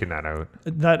 would have taken that out.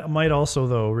 that might also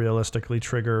though realistically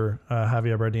trigger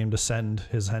Javier Bardem to send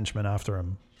his henchmen after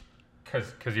him.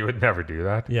 Because you would never do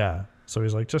that. Yeah. So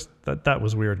he's like, just that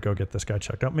was weird. Go get this guy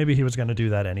checked out. Maybe he was going to do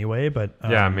that anyway, but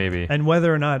Yeah, maybe. And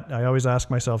whether or not, I always ask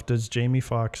myself, does Jamie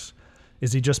Foxx,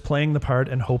 is he just playing the part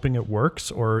and hoping it works,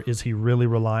 or is he really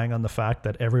relying on the fact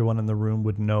that everyone in the room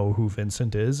would know who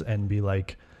Vincent is and be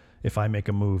like, if I make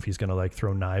a move, he's going to like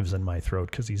throw knives in my throat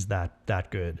because he's that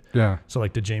good. Yeah. So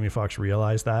like, did Jamie Foxx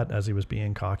realize that as he was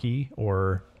being cocky,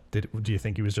 or do you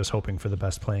think he was just hoping for the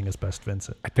best, playing his best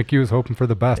Vincent? I think he was hoping for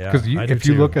the best Yeah, because I do if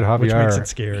you too, look at which makes it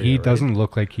Javier, scarier, he right? doesn't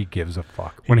look like he gives a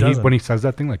fuck. He doesn't. When he says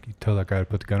that thing, like you tell that guy to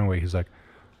put the gun away, he's like,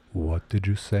 "What did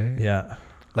you say?" Yeah.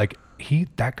 Like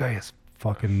that guy is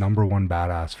fucking number one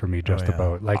badass for me, just yeah.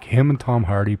 about. Like him and Tom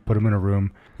Hardy, put him in a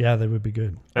room. Yeah, that would be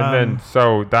good. And then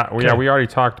so that okay. we already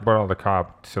talked about all the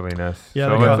cop silliness. Yeah,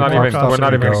 so the let's not cop even we're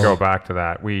not even silliness. gonna go back to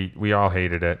that. We all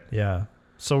hated it. Yeah.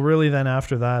 So really, then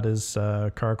after that is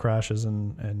car crashes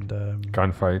and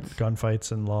Gunfights.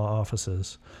 gunfights in law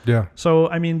offices. Yeah. So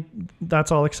I mean,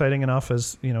 that's all exciting enough.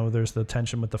 As you know, there's the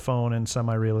tension with the phone, and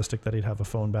semi-realistic that he'd have a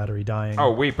phone battery dying.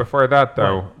 Oh wait, before that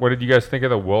though, what did you guys think of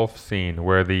the wolf scene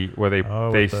where they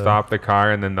Oh, they with the- stop the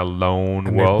car and then the lone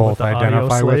And they wolf? both the audio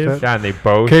identify with slave? it. Yeah, and they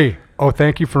both. Okay. Oh,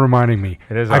 thank you for reminding me.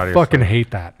 It is I audio fucking slave.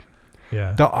 hate that.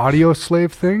 Yeah. The audio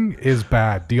slave thing is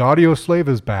bad. The audio slave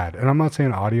is bad. And I'm not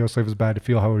saying audio slave is bad to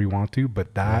feel however you want to,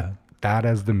 but that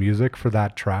as the music for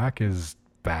that track is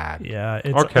bad. Yeah.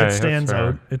 Okay, it that's stands fair.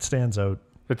 out. It stands out.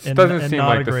 It in- doesn't in seem not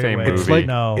like a the great same way. movie. It's like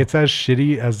No. it's as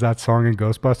shitty as that song in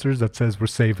Ghostbusters that says "We're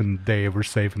saving the day, we're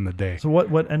saving the day." So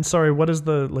what? And sorry, what is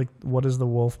the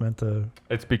wolf meant to?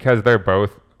 It's because they're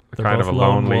both They're kind both of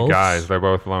lone lonely wolves? guys. They're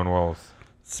both lone wolves.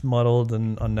 It's muddled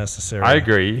and unnecessary. I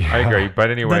agree. But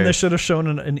Then anyway, they should have shown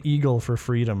an eagle for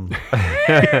freedom.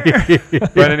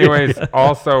 but anyways,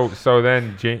 also, so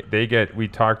then we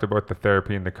talked about the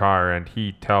therapy in the car, and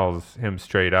he tells him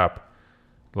straight up,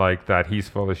 like, that he's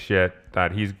full of shit,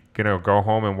 that he's going to go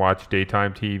home and watch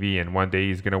daytime TV, and one day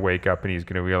he's going to wake up and he's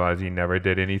going to realize he never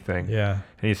did anything. Yeah.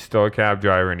 And he's still a cab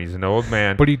driver, and he's an old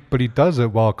man. But he does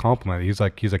it while complimenting. He's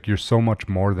like, "You're so much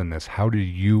more than this. How did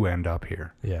you end up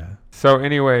here?" Yeah. So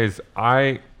anyways,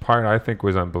 I think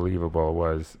was unbelievable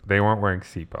was they weren't wearing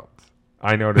seatbelts.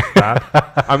 I noticed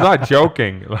that. I'm not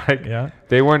joking. Like, Yeah.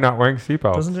 they were not wearing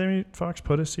seatbelts. Doesn't Jamie Foxx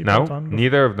put his No, seatbelt on?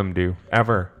 neither of them do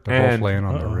ever. They're both And, laying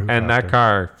on the Uh-oh. roof. and that after.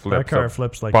 car flips. That car a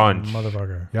flips like bunch. a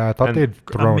motherfucker. Yeah, I thought and they'd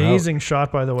thrown Amazing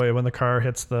shot, by the way, when the car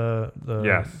hits the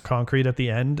Yes. concrete at the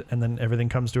end, and then everything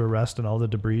comes to a rest, and all the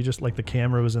debris, just like the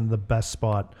camera was in the best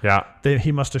spot. Yeah.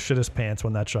 He must have shit his pants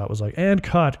when that shot was like, and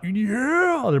cut.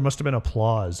 Yeah, there must have been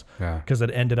applause out. Yeah. because it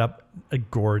ended up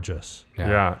gorgeous.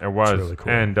 Yeah, it was. really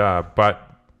cool. And but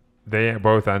they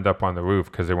both end up on the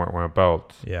roof because they weren't wearing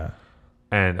belts. Yeah.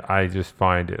 And I just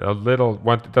find it a little.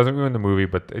 It doesn't ruin the movie,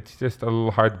 but it's just a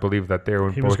little hard to believe that they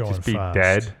would He was both going just be fast.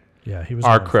 dead, Yeah, he was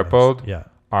Are going fast. crippled? Yeah,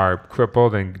 are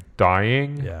crippled and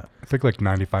dying. yeah. I think like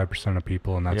 95% of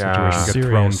people in that Yeah. situation get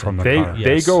thrown Seriously. from the They car. Yeah.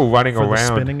 they Yes. go running For the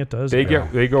around. spinning it does. They yeah.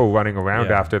 they go running around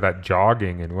Yeah. after that,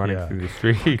 jogging and running Yeah. through the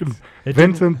streets. It didn't-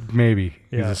 Vincent, maybe.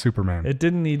 He's Yeah. a Superman. It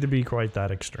didn't need to be quite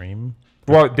that extreme.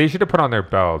 Well, they should have put on their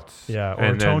belts. Yeah, or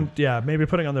and tone. then, Yeah, maybe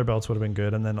putting on their belts would have been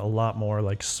good, and then a lot more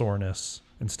like soreness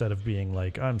instead of being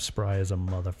like, I'm spry as a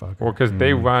motherfucker. well, because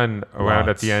they run around at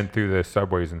Lots. the end through the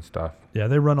subways and stuff. Yeah,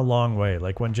 they run a long way.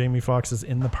 Like when Jamie Foxx is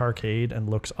in the parkade and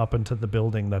looks up into the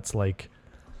building that's like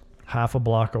half a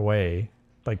block away,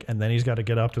 like, and then he's got to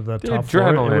get up to the The top floor.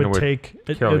 adrenaline It would would take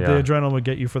kill ya. the adrenaline would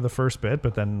get you for the first bit,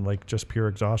 but then like just pure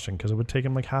exhaustion because it would take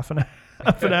him like half an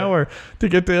hour to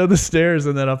get down the stairs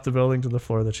and then up the building to the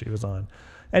floor that she was on.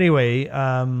 Anyway,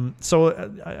 so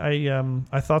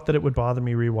I thought that it would bother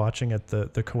me rewatching it,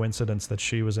 the coincidence that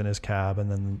she was in his cab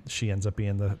and then she ends up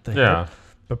being the Yeah. hit.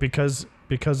 But because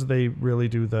they really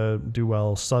do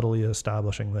well subtly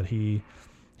establishing that he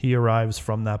arrives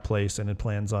from that place and it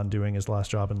plans on doing his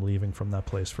last job and leaving from that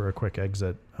place for a quick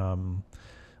exit,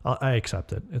 I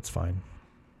accept it. It's fine.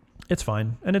 It's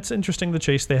fine. And it's interesting the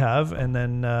chase they have. And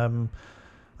then,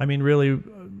 I mean, really,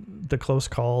 the close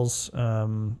calls,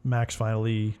 Max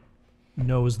finally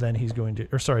knows then he's going to,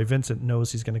 or sorry, Vincent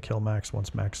knows he's going to kill Max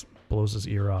once Max blows his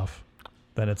ear off.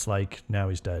 Then it's like, now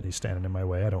he's dead. He's standing in my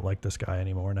way. I don't like this guy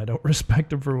anymore, and I don't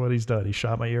respect him for what he's done. He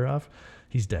shot my ear off.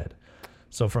 He's dead.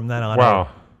 So from then on, Wow.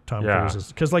 Tom Yeah. Cruise is,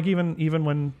 because like even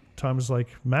when Tom's like,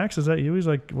 Max, is that you? He's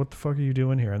like, what the fuck are you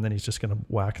doing here? And then he's just gonna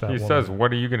whack that. He woman. says,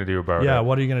 "What are you gonna do about it?" Yeah,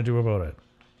 what are you gonna do about it?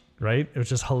 Right? It was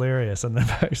just hilarious. And then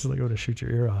Max is like, I'm gonna shoot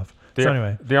your ear off. So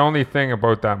anyway, The only thing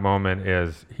about that moment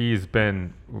is he's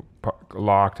been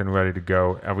locked and ready to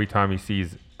go every time he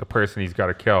sees the person he's got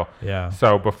to kill. yeah,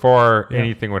 So before Yeah.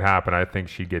 anything would happen, I think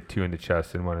she'd get 2 in the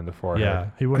chest and 1 in the forehead. yeah,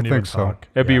 he wouldn't I even think so. talk.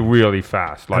 It'd Yeah. be really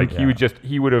fast. Like Yeah.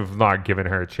 he would have not given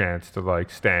her a chance to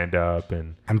like stand up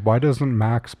and And why doesn't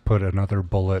Max put another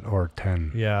bullet or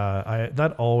 10? Yeah,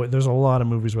 there's a lot of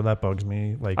movies where that bugs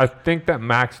me. Like, I think that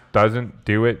Max doesn't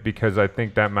do it because I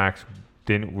think that Max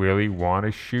didn't really want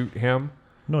to shoot him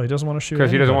no, he doesn't want to shoot.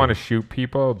 because he doesn't want to anybody. shoot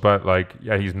people, but like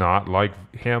yeah, he's not like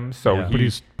him, so Yeah.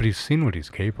 But he's seen what he's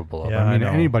capable of. Yeah, I mean, I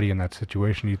know. anybody in that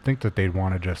situation, you'd think that they'd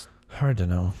want to just. Hard to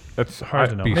know. it's Hard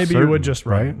to know. be Maybe you would certain, just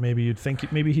run. right? Maybe you'd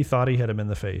think. Maybe he thought he hit him in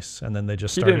the face, and then they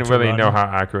just He started didn't to really run. know how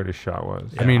accurate his shot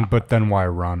was. Yeah. I mean, but then why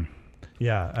run?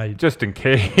 Yeah, Just in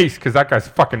case, because that guy's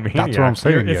fucking maniac. That's what I'm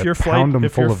saying. if you your flight, pound him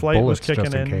if full your of flight was bullets kicking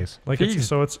just in in, case. like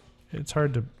it's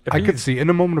hard to. If I could he's- see in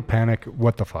a moment of panic,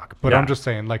 what the fuck? But Yeah. I'm just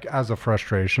saying, like, as a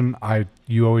frustration,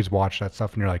 you always watch that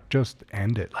stuff and you're like, just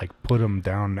end it. Like, put him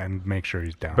down and make sure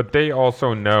he's down. But they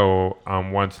also know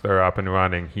once they're up and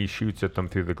running, he shoots at them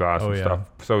through the glass Oh, and yeah. stuff.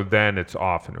 So then it's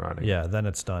off and running. Yeah, then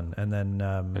it's done, and then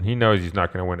And he knows he's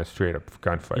not going to win a straight up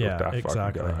gunfight Yeah, with that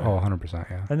exactly. fucking guy. Oh, 100%,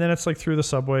 yeah. and then it's like through the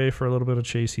subway for a little bit of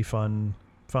chasey fun.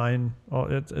 Fine. Oh,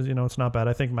 it's not bad.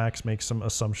 I think Max makes some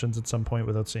assumptions at some point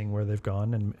without seeing where they've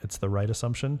gone, and it's the right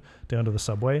assumption down to the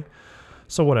subway.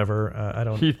 So whatever. I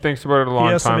don't. He thinks about it a long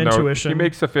has some time. Though. intuition. He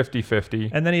makes a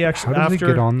 50-50. And then he How actually does after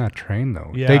he get on that train, though?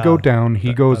 Yeah, They go down,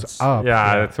 he goes that's- up,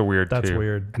 Yeah, that's a weird that's too.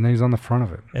 weird. and then he's on the front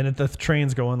of it. And the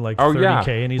train's going like Oh 30K,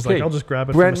 yeah, and he's Okay, like, "I'll just grab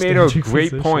it." Brent from made a a staging great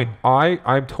position. point.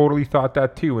 I totally thought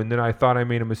that too, and then I thought I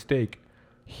made a mistake.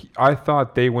 I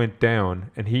thought they went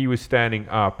down, and he was standing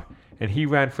up, and he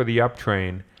ran for the up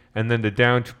train, and then the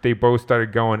down. They both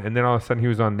started going, and then all of a sudden he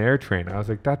was on their train. I was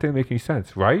like, that didn't make any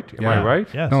sense, right? Am I Yeah. right?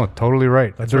 Yes. No, totally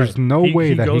right. That's There's right. no He- way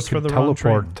he that he goes for could the wrong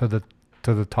teleport train.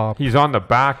 to the top. He's on the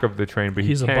back of the train, but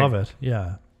He's he can't, above it.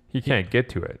 Yeah. He can't get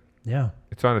to it. Yeah.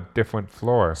 It's on a different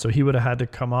floor. So he would have had to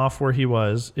come off where he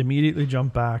was, immediately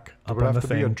jump back There up would on the have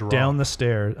to be a thing, drop. down the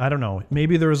stairs. I don't know.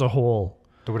 Maybe there was a hole.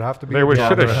 There would have to be. They a would drop.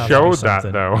 should there have would have to be showed that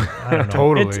something. though. I don't know.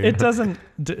 Totally. It doesn't.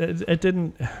 It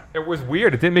didn't. It was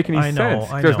weird. It didn't make any I know,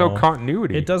 sense. I There's no know.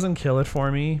 continuity. It doesn't kill it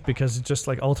for me because it's just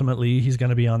like ultimately he's going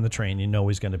to be on the train. You know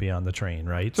he's going to be on the train,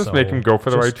 right? Just So make him go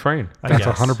for the just- right train. I That's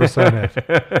guess. 100%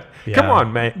 it. Yeah. Come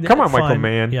on, man. Yeah, Come on, Michael fine.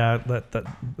 Mann. Yeah,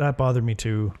 that bothered me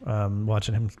too.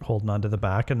 Watching him holding onto the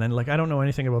back, and then like I don't know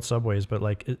anything about subways, but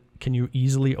like, can you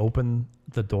easily open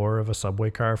the door of a subway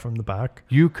car from the back?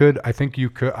 You could. I think you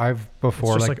could. I've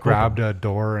before just like like grabbed a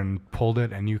door and pulled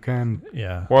it, and you can.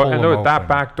 Yeah. Well, pull and them that open.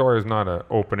 back door is not an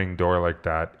opening door like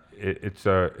that. It's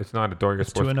not a door you're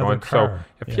It's to supposed to go another in. car.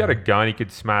 So if he had a gun, he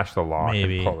could smash the lock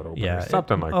Maybe. and pull it open. Yeah. Or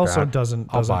something it like also that. doesn't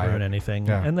I'll buy ruin it. anything.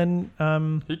 Yeah. And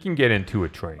then He can get into a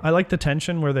train. I like the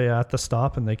tension where they're at the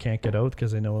stop and they can't get out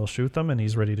because they know he'll shoot them, and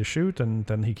he's ready to shoot, and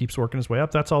then he keeps working his way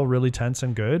up. That's all really tense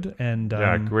and good. And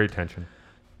Yeah, great tension.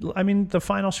 I mean, the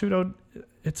final shootout,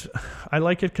 I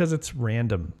like it because it's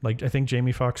random. Like, I think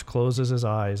Jamie Foxx closes his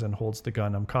eyes and holds the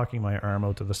gun. I'm cocking my arm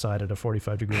out to the side at a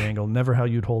 45-degree angle. Never how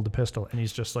you'd hold a pistol. And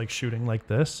he's just like shooting like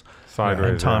this. Sideways.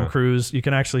 And Tom yeah. Cruise, you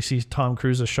can actually see Tom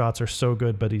Cruise's shots are so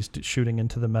good, but he's shooting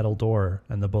into the metal door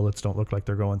and the bullets don't look like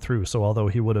they're going through. So although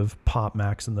he would have popped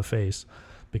Max in the face,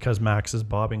 because Max is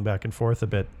bobbing back and forth a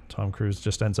bit, Tom Cruise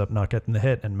just ends up not getting the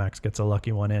hit, and Max gets a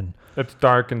lucky one in. It's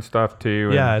dark and stuff too.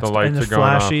 And Yeah, the it's lights and are it's going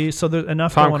flashy. off. So there's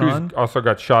enough Tom going Cruise on. also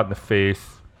got shot in the face.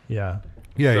 Yeah.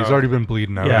 Yeah, he's So- already been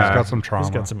bleeding out. Yeah. He's got some trauma.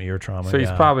 He's got some ear trauma. So he's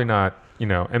yeah. probably not,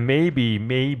 and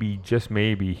maybe, just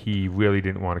maybe he really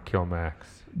didn't want to kill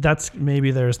Max. There's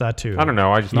that too. I don't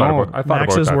know. I just No, thought about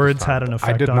Max's that words this time. had an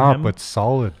effect I did on not, him. but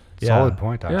solid Solid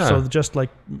point, actually. Yeah. So just like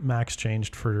Max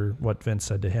changed for what Vince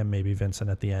said to him, maybe Vincent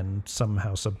at the end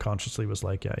somehow subconsciously was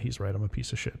like, yeah, he's right. I'm a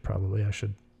piece of shit. Probably I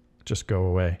should just go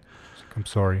away. I'm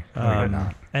sorry. No, you're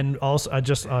not. And also,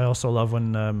 I also love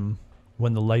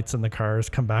when the lights in the cars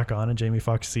come back on and Jamie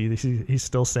Foxx he's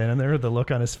still standing there, the look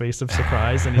on his face of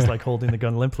surprise, and he's like holding the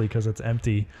gun limply because it's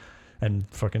empty, and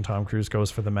fucking Tom Cruise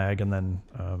goes for the mag, and then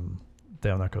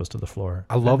down that goes to the floor.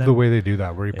 I love the way they do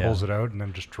that, where he Yeah. pulls it out and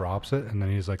then just drops it, and then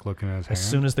he's like looking at his hand. As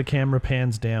soon as the camera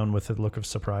pans down with a look of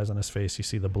surprise on his face, you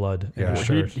see the blood in Yeah. his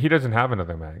Well, shirt. he doesn't have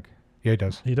another mag. Yeah, he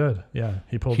does. He did, yeah.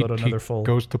 He pulled out another full.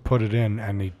 Goes to put it in,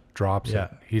 and he drops Yeah.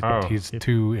 it. He's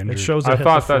too injured. It shows. I It hit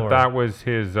thought the that floor. that was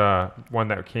his one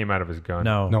that came out of his gun.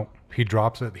 No, he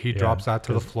drops it. He drops that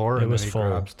to the floor, It and was then he full.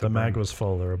 grabs The mag was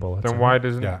full. There were bullets. Then in why it.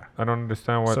 doesn't? Yeah. I don't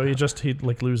understand what. So he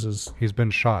like loses. He's been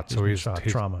shot, so been he's shot,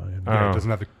 he's trauma. Yeah, Oh. he doesn't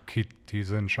have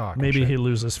he's in shock. and Maybe shit. he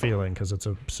loses feeling because it's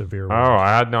a severe. Oh, wound.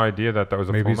 I had no idea that was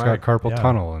a Maybe full he's mag. got carpal Yeah.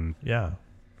 tunnel, and Yeah,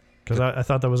 because I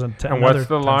thought that was And what's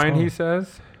the line he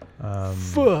says?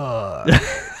 Fuck.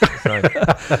 Sorry.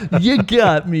 You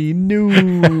got me. No.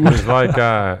 It's like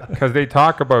because they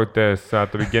talk about this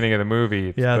at the beginning of the movie.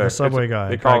 It's Yeah, the it's- subway guy.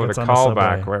 They Guy call it a gets on the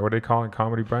callback, subway. right? What do they call it?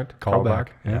 Comedy, Brent? callback.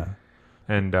 Yeah.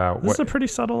 And This what? is a pretty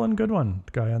subtle and good one.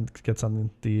 The guy gets on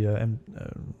the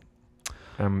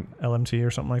LMT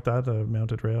or something like that, the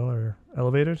mounted rail or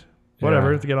elevated,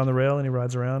 whatever, Yeah. to get on the rail, and he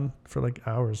rides around for like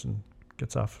hours and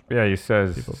gets off. Yeah, he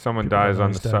says People- someone people don't dies know on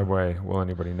he's the dead. subway. Will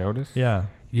anybody notice? Yeah.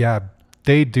 Yeah,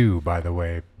 they do, by the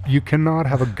way. You cannot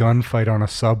have a gunfight on a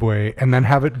subway and then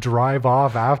have it drive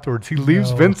off afterwards. He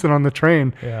leaves No. Vincent on the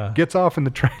train, Yeah. gets off in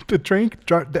the train. The train,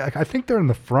 I think they're in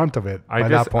the front of it by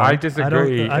that I point. I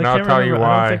disagree, don't. and I I'll can't tell you remember. I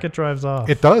don't why. think it drives off.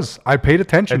 It does. I paid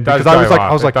attention It does because I was drive like,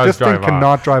 off. It does this thing drive off.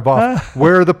 cannot drive off.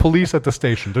 Where are the police at the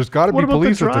station? There's got to what be about the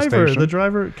police at the driver? station. The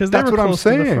driver, because they That's were what I'm close to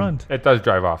the saying. front. It does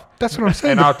drive off. That's what I'm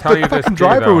saying. And The- I'll tell the you this fucking too,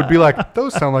 driver though. would be like,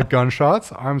 those sound like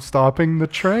gunshots. I'm stopping the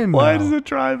train Why now. does it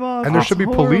drive off? And there That's should be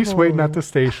police horrible. waiting at the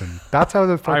station. That's how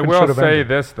the I fucking will should have say ended.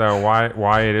 this though,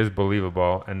 why it is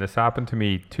believable, and this happened to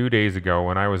me 2 days ago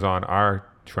when I was on our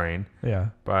train. Yeah.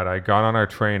 But I got on our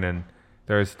train and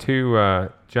there's two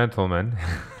gentlemen.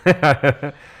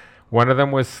 One of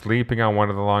them was sleeping on one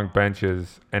of the long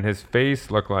benches, and his face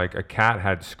looked like a cat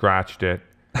had scratched it,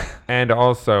 and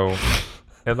also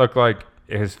it looked like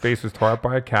his face was tore up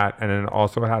by a cat, and then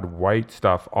also it had white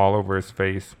stuff all over his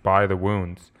face by the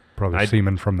wounds. Probably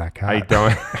semen from that cat. I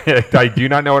don't. I do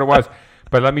not know what it was.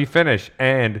 But let me finish.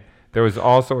 And there was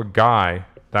also a guy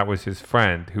that was his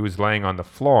friend who was laying on the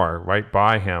floor right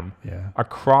by him, Yeah.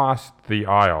 across the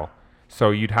aisle. So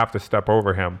you'd have to step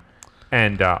over him.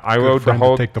 And I Good rode the friend to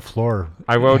whole. take the floor.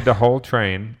 I rode the whole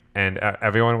train, and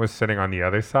everyone was sitting on the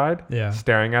other side, Yeah.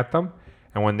 staring at them.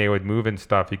 And when they would move and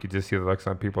stuff, you could just see the looks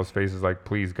on people's faces, like,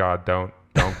 "Please God,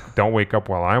 don't wake up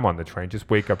while I'm on the train. Just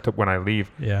wake up when I leave."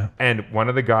 Yeah. And one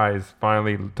of the guys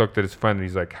finally looked at his friend and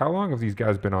he's like, "How long have these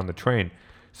guys been on the train?"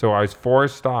 So I was 4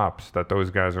 stops that those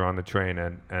guys were on the train,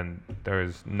 and there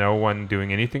was no one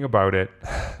doing anything about it,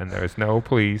 and there was no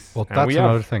police. Well, and that's we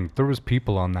another have, thing. There was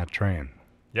people on that train.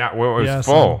 yeah, well, it was Yeah,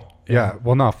 full. Yeah,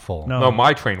 well, not full. No. No,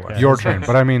 my train was. Yeah. Your train,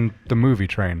 but I mean the movie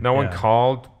train. No one Yeah.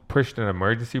 called, pushed an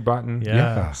emergency button. Yeah.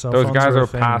 Yeah. Cell Those phones guys a are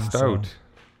thing, passed so- out.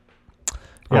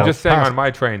 Yeah, I'm just saying passed- on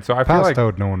my train. So I feel Passed like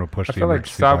out, no one would push I the feel like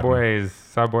emergency button.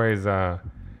 subways,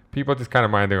 people just kind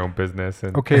of mind their own business.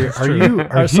 And Okay, are you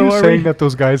So are saying we- that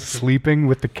those guys sleeping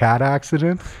with the cat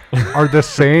accident are the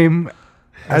same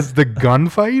as the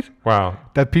gunfight? wow.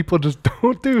 That people just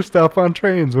don't do stuff on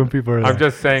trains when people are there. I'm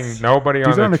just saying nobody on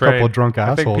These the aren't a train. couple of drunk I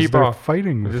think assholes. people, They're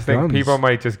fighting I with just guns. think people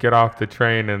might just get off the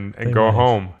train and They go might.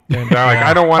 home. They They're like,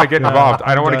 I don't want to get Yeah, involved.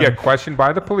 I don't want to I'm get questioned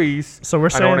by the police. So we're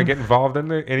I don't want to saying- get involved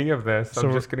in any of this. So I'm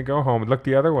we're- just going to go home and look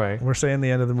the other way. We're saying the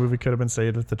end of the movie could have been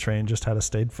saved if the train just had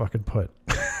stayed fucking put.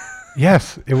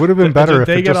 Yes, it would have been better if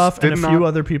they it get just off and did a few not.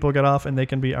 other people get off and they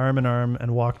can be arm in arm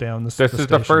and walk down the This is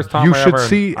the station. first time You I should ever,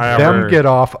 see I them ever, get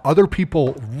off, other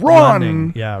people running.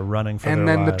 run, Yeah, running for and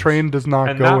their then the lives. train does not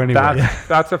and go anywhere.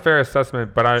 that's a fair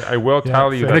assessment. But I will Yeah,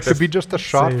 tell you fair. And that it could this, be just a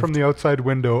shot saved. from the outside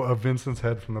window of Vincent's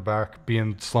head from the back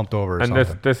being slumped over or and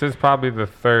something. this is probably the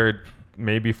third,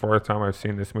 maybe fourth time I've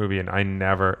seen this movie, and I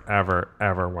never, ever,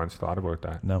 ever once thought about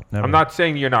that. No, never. I'm not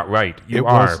saying you're not right. You It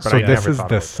are, was, but so I this never is thought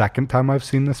the about that. second time I've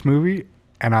seen this movie,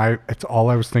 and it's all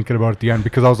I was thinking about at the end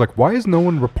because I was like, why has no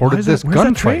one reported Where's this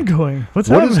that train gunfight? going? What's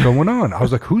What is happening? going on? I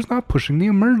was like, who's not pushing the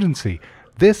emergency?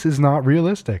 this is not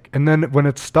realistic. And then when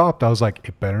it stopped, I was like,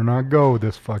 it better not go,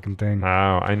 this fucking thing. Oh,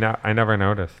 I never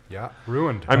noticed. Yeah,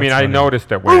 ruined. I mean, I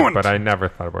noticed it went, but I never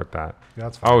thought about that.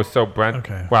 That's fine. Oh, so Brent.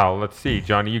 Okay. Well, let's see.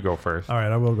 Johnny, you go first. All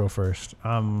right, I will go first.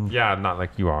 Yeah, not like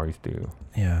you always do.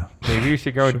 Yeah. Maybe you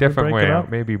should go a Should we different break it way. up?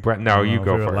 Maybe Brent. No, you if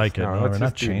go we would first. Like it. No, let's we're not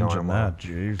just do changing normal. that.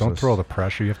 Jesus. Don't throw the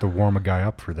pressure. You have to warm a guy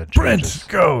up for the Brent, changes.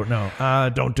 go. No,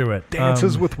 don't do it.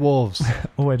 Dances with Wolves.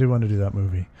 Oh, I do want to do that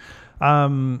movie.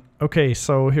 Okay,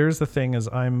 so here's the thing: is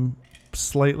I'm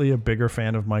slightly a bigger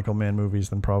fan of Michael Mann movies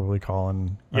than probably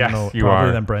Colin. Yes, I don't know, you probably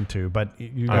are. than Brent too. But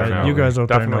you Definitely. guys out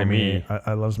there know Definitely me. me.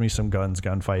 I loves me some guns,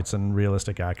 gunfights, and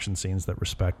realistic action scenes that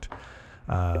respect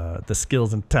the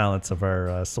skills and talents of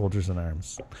our soldiers in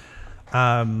arms.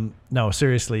 No,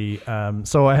 seriously.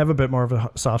 So I have a bit more of a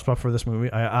soft spot for this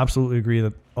movie. I absolutely agree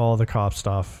that all the cop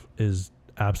stuff is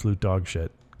absolute dog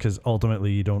shit because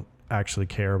ultimately you don't actually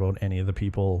care about any of the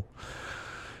people.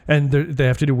 And they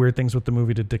have to do weird things with the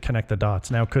movie to connect the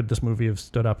dots. Now, could this movie have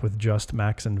stood up with just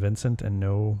Max and Vincent and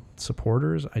no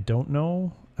supporters? I don't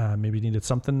know. Maybe it needed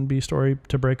something B-story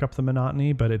to break up the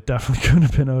monotony, but it definitely could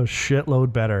have been a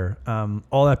shitload better.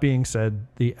 All that being said,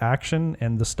 the action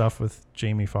and the stuff with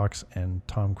Jamie Foxx and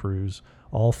Tom Cruise,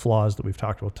 all flaws that we've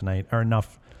talked about tonight, are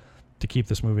enough to keep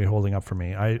this movie holding up for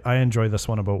me. I enjoy this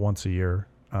one about once a year.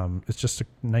 It's just a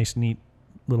nice, neat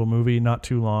little movie, not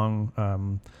too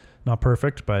long, not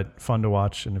perfect, but fun to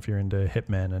watch. And if you're into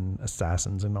hitmen and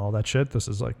assassins and all that shit, this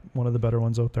is like one of the better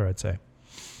ones out there, I'd say.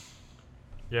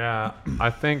 Yeah, I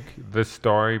think this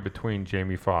story between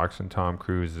Jamie Foxx and Tom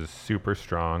Cruise is super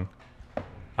strong.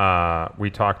 We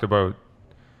talked about,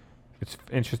 it's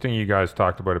interesting you guys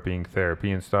talked about it being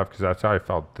therapy and stuff, because that's how I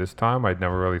felt this time. I'd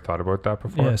never really thought about that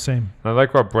before. Yeah, same. And I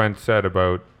like what Brent said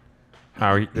about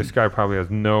how this guy probably has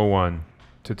no one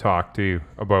to talk to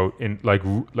about,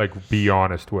 be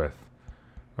honest with,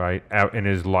 right? Out in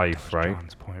his life, right?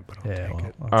 John's point, but I'll take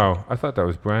it. Oh, I thought that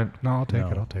was Brent. No, I'll take No.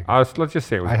 it. I'll take it. Let's just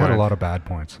say it was I Brent. had a lot of bad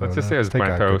points. Let's so just say it was take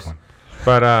Brent that good Toast. one.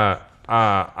 But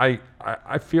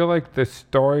I feel like the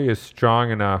story is strong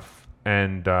enough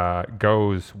and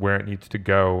goes where it needs to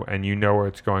go, and you know where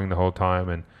it's going the whole time,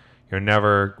 and you're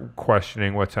never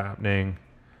questioning what's happening,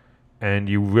 and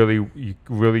you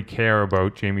really care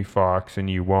about Jamie Foxx, and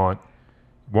you want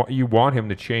him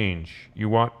to change. You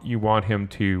want him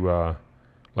to,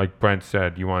 like Brent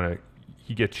said,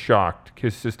 he gets shocked.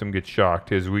 His system gets shocked.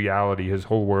 His reality, his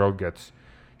whole world gets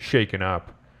shaken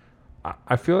up.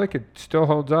 I feel like it still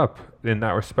holds up in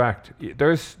that respect.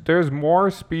 There's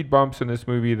more speed bumps in this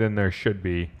movie than there should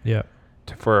be. Yeah.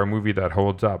 For a movie that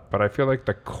holds up, but I feel like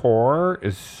the core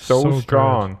is so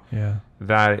strong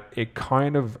that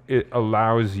it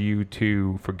allows you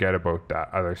to forget about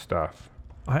that other stuff.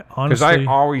 Because I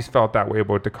always felt that way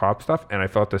about the cop stuff, and I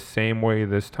felt the same way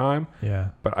this time. Yeah.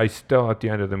 But I still, at the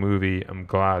end of the movie, I'm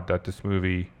glad that this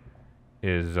movie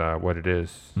is what it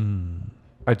is.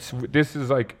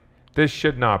 This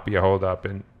should not be a hold up,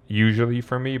 and usually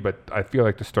for me, but I feel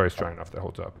like the story's strong enough that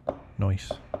holds up.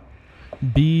 Nice.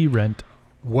 Rent.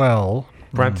 Well,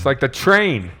 Brent's like the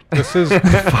train. this is the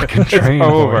fucking train.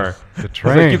 over. Boys. The It's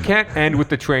train. like you can't end with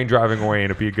the train driving away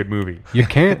and it be a good movie. You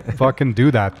can't fucking do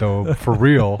that though, for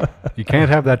real. You can't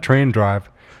have that train drive.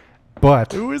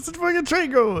 But Where's the fucking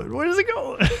train going? Where is it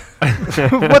going?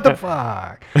 what the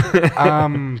fuck?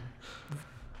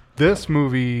 This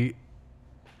movie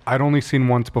I'd only seen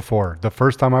once before. The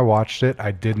first time I watched it,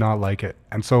 I did not like it.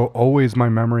 And so always my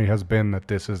memory has been that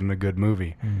this isn't a good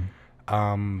movie.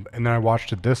 And then I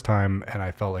watched it this time and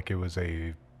I felt like it was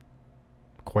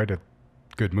quite a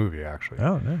good movie actually.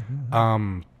 Oh,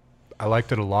 no. I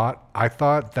liked it a lot. I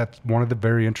thought that one of the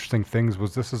very interesting things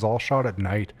was this is all shot at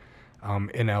night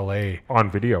in LA, On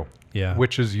video. Yeah.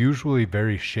 which is usually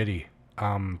very shitty.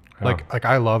 Like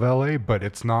I love LA, but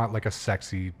it's not like a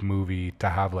sexy movie to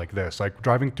have like this. Like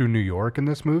driving through New York in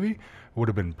this movie would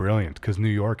have been brilliant because New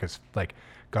York is like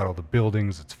got all the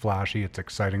buildings, it's flashy, it's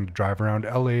exciting to drive around.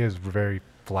 LA is very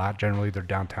flat generally. Their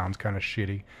downtown's kind of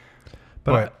shitty.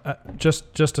 But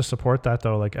just to support that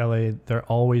though, like LA, they're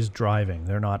always driving.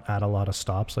 They're not at a lot of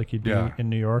stops like you do in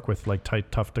New York with like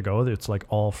tight, tough to go. It's like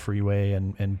all freeway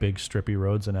and big strippy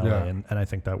roads in LA, and I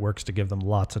think that works to give them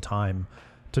lots of time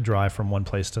to drive from one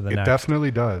place to the next. It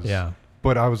definitely does. Yeah.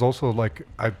 But I was also like,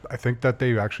 I think that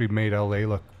they actually made LA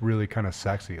look really kind of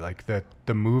sexy. Like that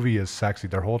the movie is sexy.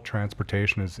 Their whole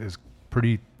transportation is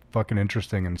pretty fucking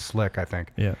interesting and slick, I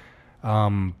think. Yeah.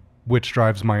 Which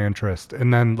drives my interest.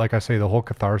 And then, like I say, the whole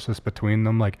catharsis between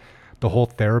them, like the whole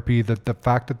therapy, the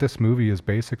fact that this movie is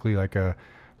basically like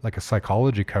like a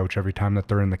psychology coach every time that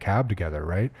they're in the cab together,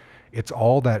 right? It's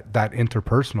all that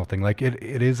interpersonal thing. Like it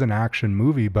is an action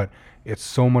movie, but it's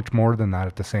so much more than that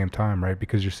at the same time, right?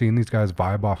 Because you're seeing these guys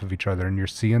vibe off of each other, and you're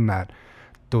seeing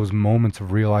those moments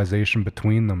of realization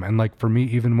between them. And like for me,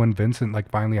 even when Vincent like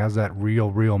finally has that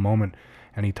real moment,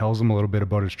 and he tells him a little bit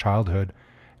about his childhood,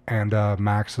 and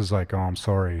Max is like, "Oh, I'm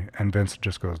sorry," and Vincent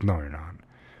just goes, "No, you're not."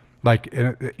 Like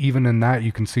even in that,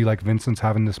 you can see like Vincent's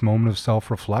having this moment of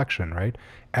self-reflection, right?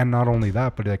 And not only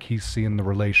that, but like he's seeing the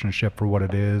relationship for what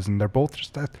it is, and they're both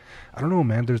just that. I don't know,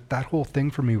 man. There's that whole thing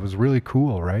for me was really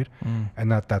cool, right?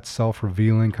 And that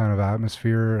self-revealing kind of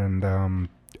atmosphere, and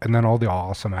then all the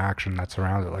awesome action that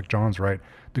surrounds it. Like John's right,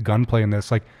 the gunplay in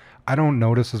this, like I don't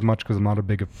notice as much because I'm not a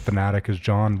big fanatic as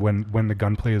John. When the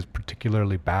gunplay is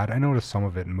particularly bad, I notice some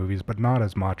of it in movies, but not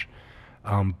as much.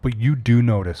 But you do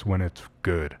notice when it's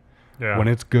good. Yeah. When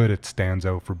it's good, it stands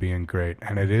out for being great,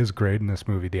 and it is great in this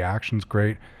movie. The action's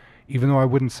great, even though I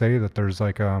wouldn't say that there's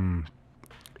like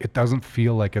it doesn't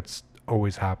feel like it's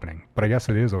always happening, but I guess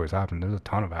it is always happening. There's a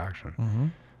ton of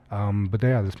action. But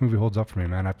yeah, this movie holds up for me,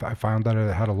 man. I found that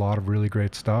it had a lot of really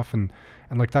great stuff, and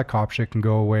like that cop shit can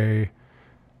go away,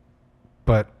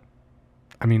 but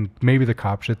I mean, maybe the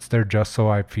cop shit's there just so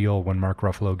I feel when Mark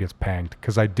Ruffalo gets panked,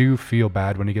 because I do feel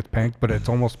bad when he gets panked, but it's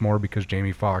almost more because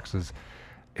Jamie Foxx is.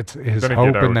 It's his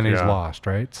hope, and then he's lost,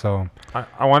 right? So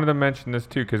I wanted to mention this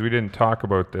too, because we didn't talk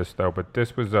about this though, but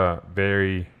this was a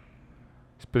very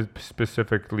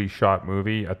specifically shot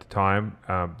movie at the time.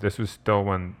 This was still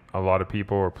when a lot of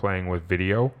people were playing with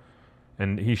video,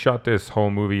 and he shot this whole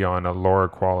movie on a lower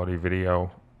quality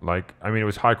video. Like, I mean, it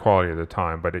was high quality at the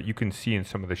time, but you can see in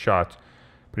some of the shots.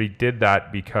 But he did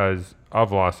that because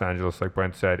of Los Angeles, like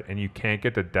Brent said, and you can't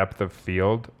get the depth of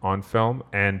field on film.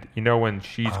 And you know when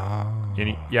she's,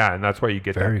 and that's why you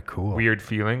get very that cool weird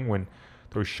feeling when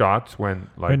those shots when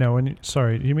like. Wait, no,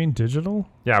 sorry, you mean digital?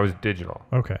 Yeah, it was digital.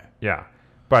 Okay. Yeah,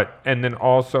 and then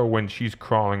also when she's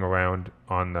crawling around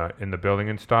in the building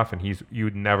and stuff, and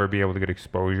you'd never be able to get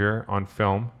exposure on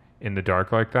film in the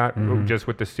dark like that, just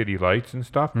with the city lights and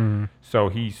stuff. So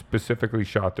he specifically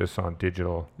shot this on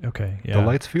digital. Okay, yeah. The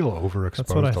lights feel overexposed.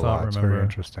 That's what I thought. It's very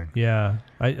interesting. Yeah,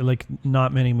 I like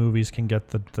not many movies can get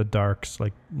the darks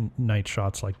like night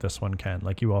shots like this one can.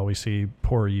 Like you always see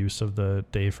poor use of the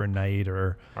day for night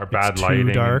or bad lighting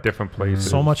in different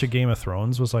places. So much of Game of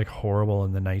Thrones was like horrible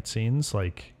in the night scenes,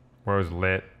 like where it was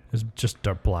lit. Is just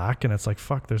black, and it's like,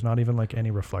 fuck, there's not even like any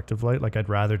reflective light. Like I'd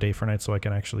rather day for night so I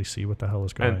can actually see what the hell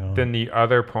is going on. And then the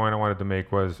other point I wanted to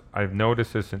make was I've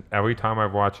noticed this, and every time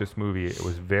I've watched this movie, it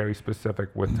was very specific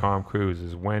with Tom Cruise,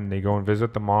 is when they go and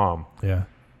visit the mom. Yeah.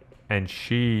 And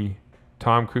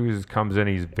Tom Cruise comes in,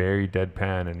 he's very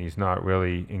deadpan and he's not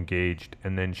really engaged.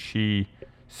 And then she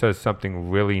says something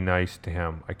really nice to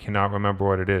him. I cannot remember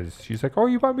what it is. She's like, "Oh,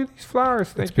 you bought me these flowers.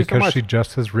 Thank you so much." It's because she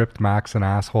just has ripped Max an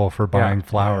asshole for buying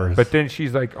flowers. But then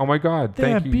she's like, "Oh my God,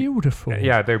 thank you." They're beautiful.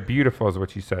 Yeah, they're beautiful is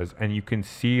what she says. And you can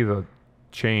see the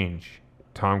change.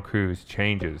 Tom Cruise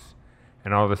changes.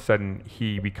 And all of a sudden,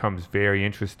 he becomes very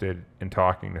interested in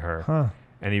talking to her. Huh.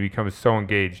 And he becomes so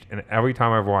engaged. And every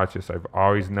time I've watched this, I've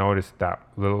always noticed that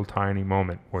little tiny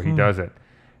moment where he does it.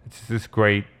 It's this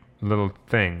great little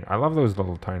thing. I love those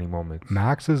little tiny moments.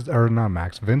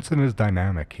 Vincent is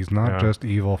dynamic. He's not just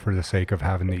evil for the sake of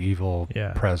having the evil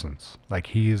presence. Like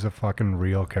he is a fucking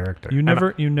real character. You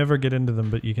never get into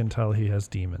them, but you can tell he has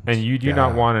demons. And you do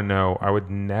not want to know. I would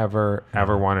never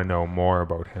ever want to know more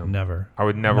about him. Never. I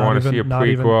would never want to see a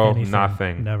prequel.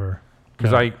 Nothing. Never.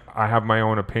 Because I have my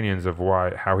own opinions of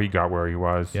how he got where he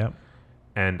was. Yep.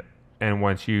 And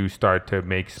once you start to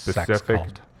make specific.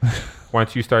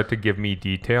 Once you start to give me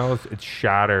details, it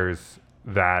shatters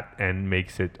that and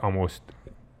makes it almost,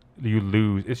 you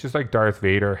lose. It's just like Darth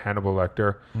Vader, Hannibal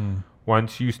Lecter.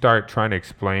 Once you start trying to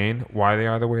explain why they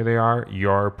are the way they are,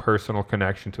 your personal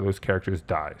connection to those characters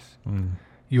dies.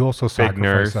 You also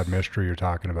sacrifice that mystery you're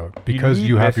talking about because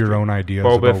you have your own ideas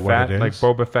about what it is. Like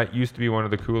Boba Fett used to be one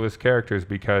of the coolest characters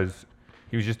because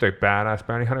he was just a badass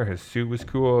bounty hunter. His suit was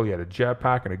cool. He had a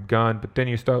jetpack and a gun. But then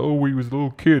you start, he was a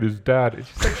little kid. His dad. It's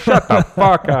just like, shut the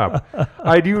fuck up.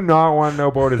 I do not want to know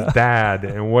about his dad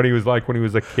and what he was like when he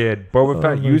was a kid. Boba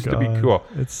Fett used to be cool.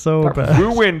 It's so bad.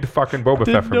 Ruined fucking Boba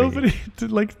Fett for me.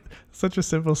 Did like such a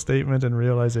simple statement and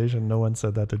realization. No one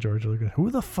said that to George Lucas.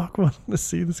 Who the fuck wanted to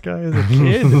see this guy as a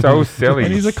kid? So silly.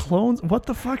 And he's a clone. What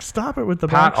the fuck? Stop it with the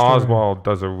Pat backstory. Oswalt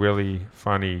does a really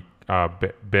funny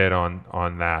bit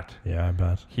on that. Yeah, I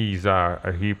bet. He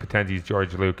pretends he's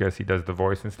George Lucas. He does the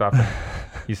voice and stuff.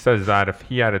 He says that if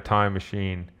he had a time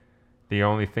machine the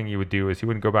only thing he would do is he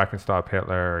wouldn't go back and stop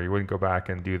Hitler, or he wouldn't go back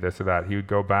and do this or that. He would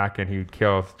go back and he would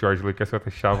kill George Lucas with a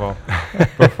shovel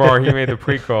before he made the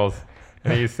prequels.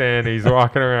 And he's saying he's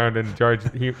walking around, and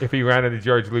if he ran into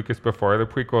George Lucas before the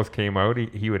prequels came out,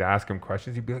 he would ask him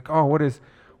questions. He'd be like, "Oh, what is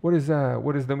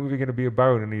the movie going to be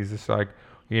about?" And he's just like,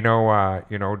 you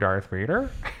know Darth Vader?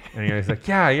 And he's like,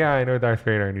 yeah, I know Darth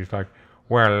Vader. And he's like,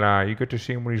 well, you get to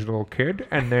see him when he's a little kid,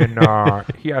 and then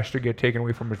he has to get taken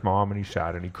away from his mom, and he's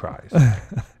sad and he cries.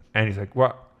 And he's like,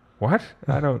 what?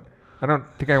 I don't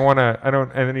think I want to. I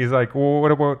don't. And then he's like, well,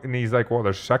 what about? And he's like, well,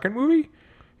 there's a second movie.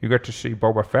 You get to see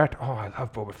Boba Fett. Oh, I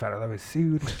love Boba Fett. I love his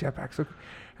suit, his jetpack. So,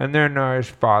 and then his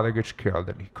father gets killed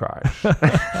and he cries.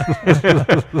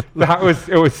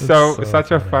 It was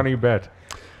such a funny bit.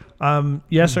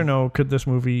 Yes or no? Could this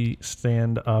movie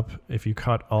stand up if you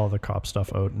cut all the cop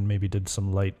stuff out and maybe did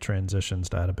some light transitions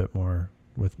to add a bit more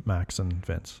with Max and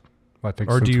Vince? Well, I think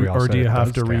Or since do you- we all or said do you it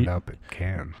have does to stand up, it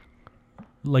can.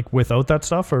 Like without that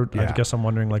stuff, or I Yeah. guess I'm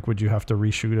wondering, like, would you have to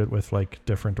reshoot it with like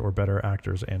different or better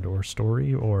actors and or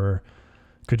story, or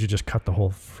could you just cut the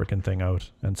whole freaking thing out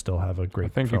and still have a great I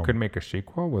think film? you could make a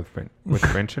sequel with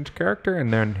Vincent's character,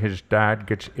 and then his dad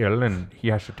gets ill and he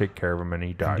has to take care of him, and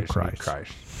he dies. And he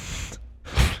cries.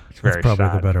 It's very That's probably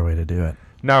sad. the better way to do it.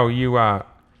 No, you. I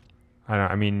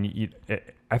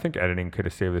think editing could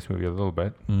have saved this movie a little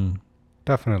bit.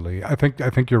 Definitely. I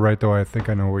think you're right, though. I think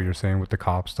I know what you're saying with the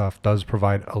cop stuff. Does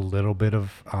provide a little bit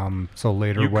of so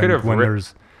later You could have when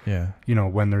there's Yeah.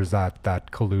 when there's that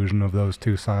collusion of those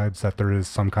two sides, that there is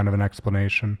some kind of an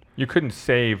explanation. You couldn't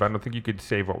save. I don't think you could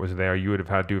save what was there. You would have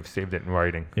had to have saved it in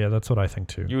writing. Yeah, that's what I think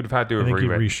too. You would have had to I have think you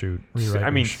rewritten.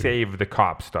 rewrite. Save the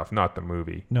cop stuff, not the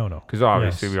movie. No. Because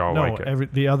obviously we all like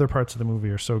it. The other parts of the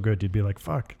movie are so good, you'd be like,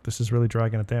 fuck, this is really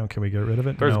dragging it down. Can we get rid of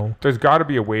it? No. There's got to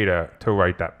be a way to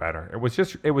write that better. It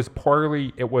was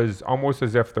poorly. It was almost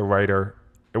as if the writer,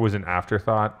 it was an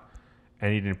afterthought,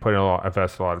 and he didn't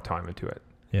invest a lot of time into it.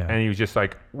 Yeah. And he was just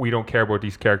like, we don't care about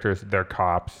these characters. They're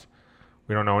cops.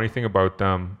 We don't know anything about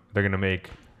them. They're going to make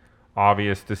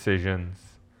obvious decisions.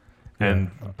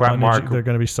 And they're going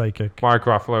to be psychic. Mark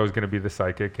Ruffalo is going to be the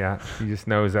psychic. Yeah, he just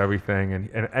knows everything,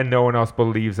 and no one else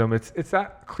believes him. It's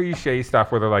that cliche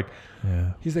stuff where they're like,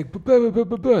 he's like, and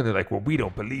they're like, well, we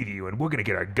don't believe you, and we're going to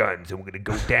get our guns, and we're going to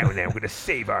go down there, and we're going to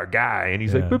save our guy. And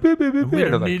he's like, We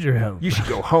don't need your help. You should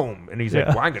go home. And he's like,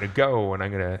 well, I'm going to go,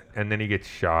 and then he gets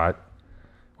shot.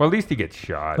 Well, at least he gets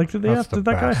shot. Like, did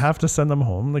that guy have to send them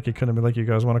home? Like, he couldn't be like, you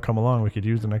guys want to come along? We could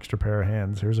use an extra pair of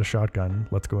hands. Here's a shotgun.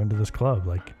 Let's go into this club.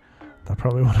 Like, that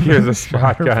probably would have been Here's a a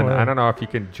smarter shotgun. play. I don't know if you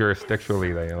can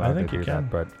jurisdictionally they allow I think to you do can.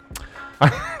 that, but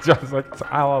just like,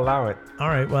 I'll allow it. All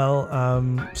right. Well,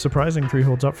 surprising 3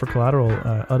 holds up for Collateral.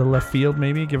 Out of left field,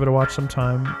 maybe. Give it a watch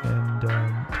sometime. And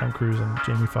Tom Cruise and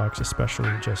Jamie Foxx especially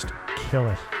just kill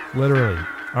it. Literally.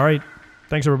 All right.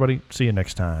 Thanks, everybody. See you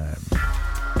next time.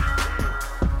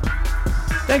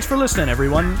 Thanks for listening,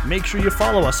 everyone. Make sure you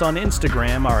follow us on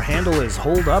Instagram. Our handle is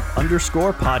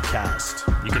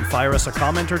holdup_podcast. You can fire us a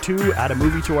comment or two, add a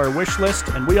movie to our wish list,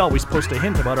 and we always post a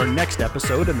hint about our next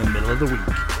episode in the middle of the week.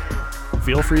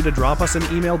 Feel free to drop us an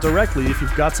email directly if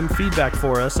you've got some feedback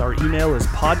for us. Our email is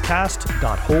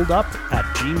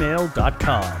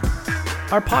podcast.holdup@gmail.com.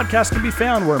 Our podcast can be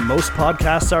found where most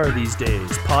podcasts are these days: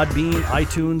 Podbean,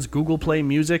 iTunes, Google Play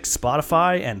Music,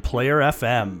 Spotify, and Player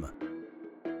FM.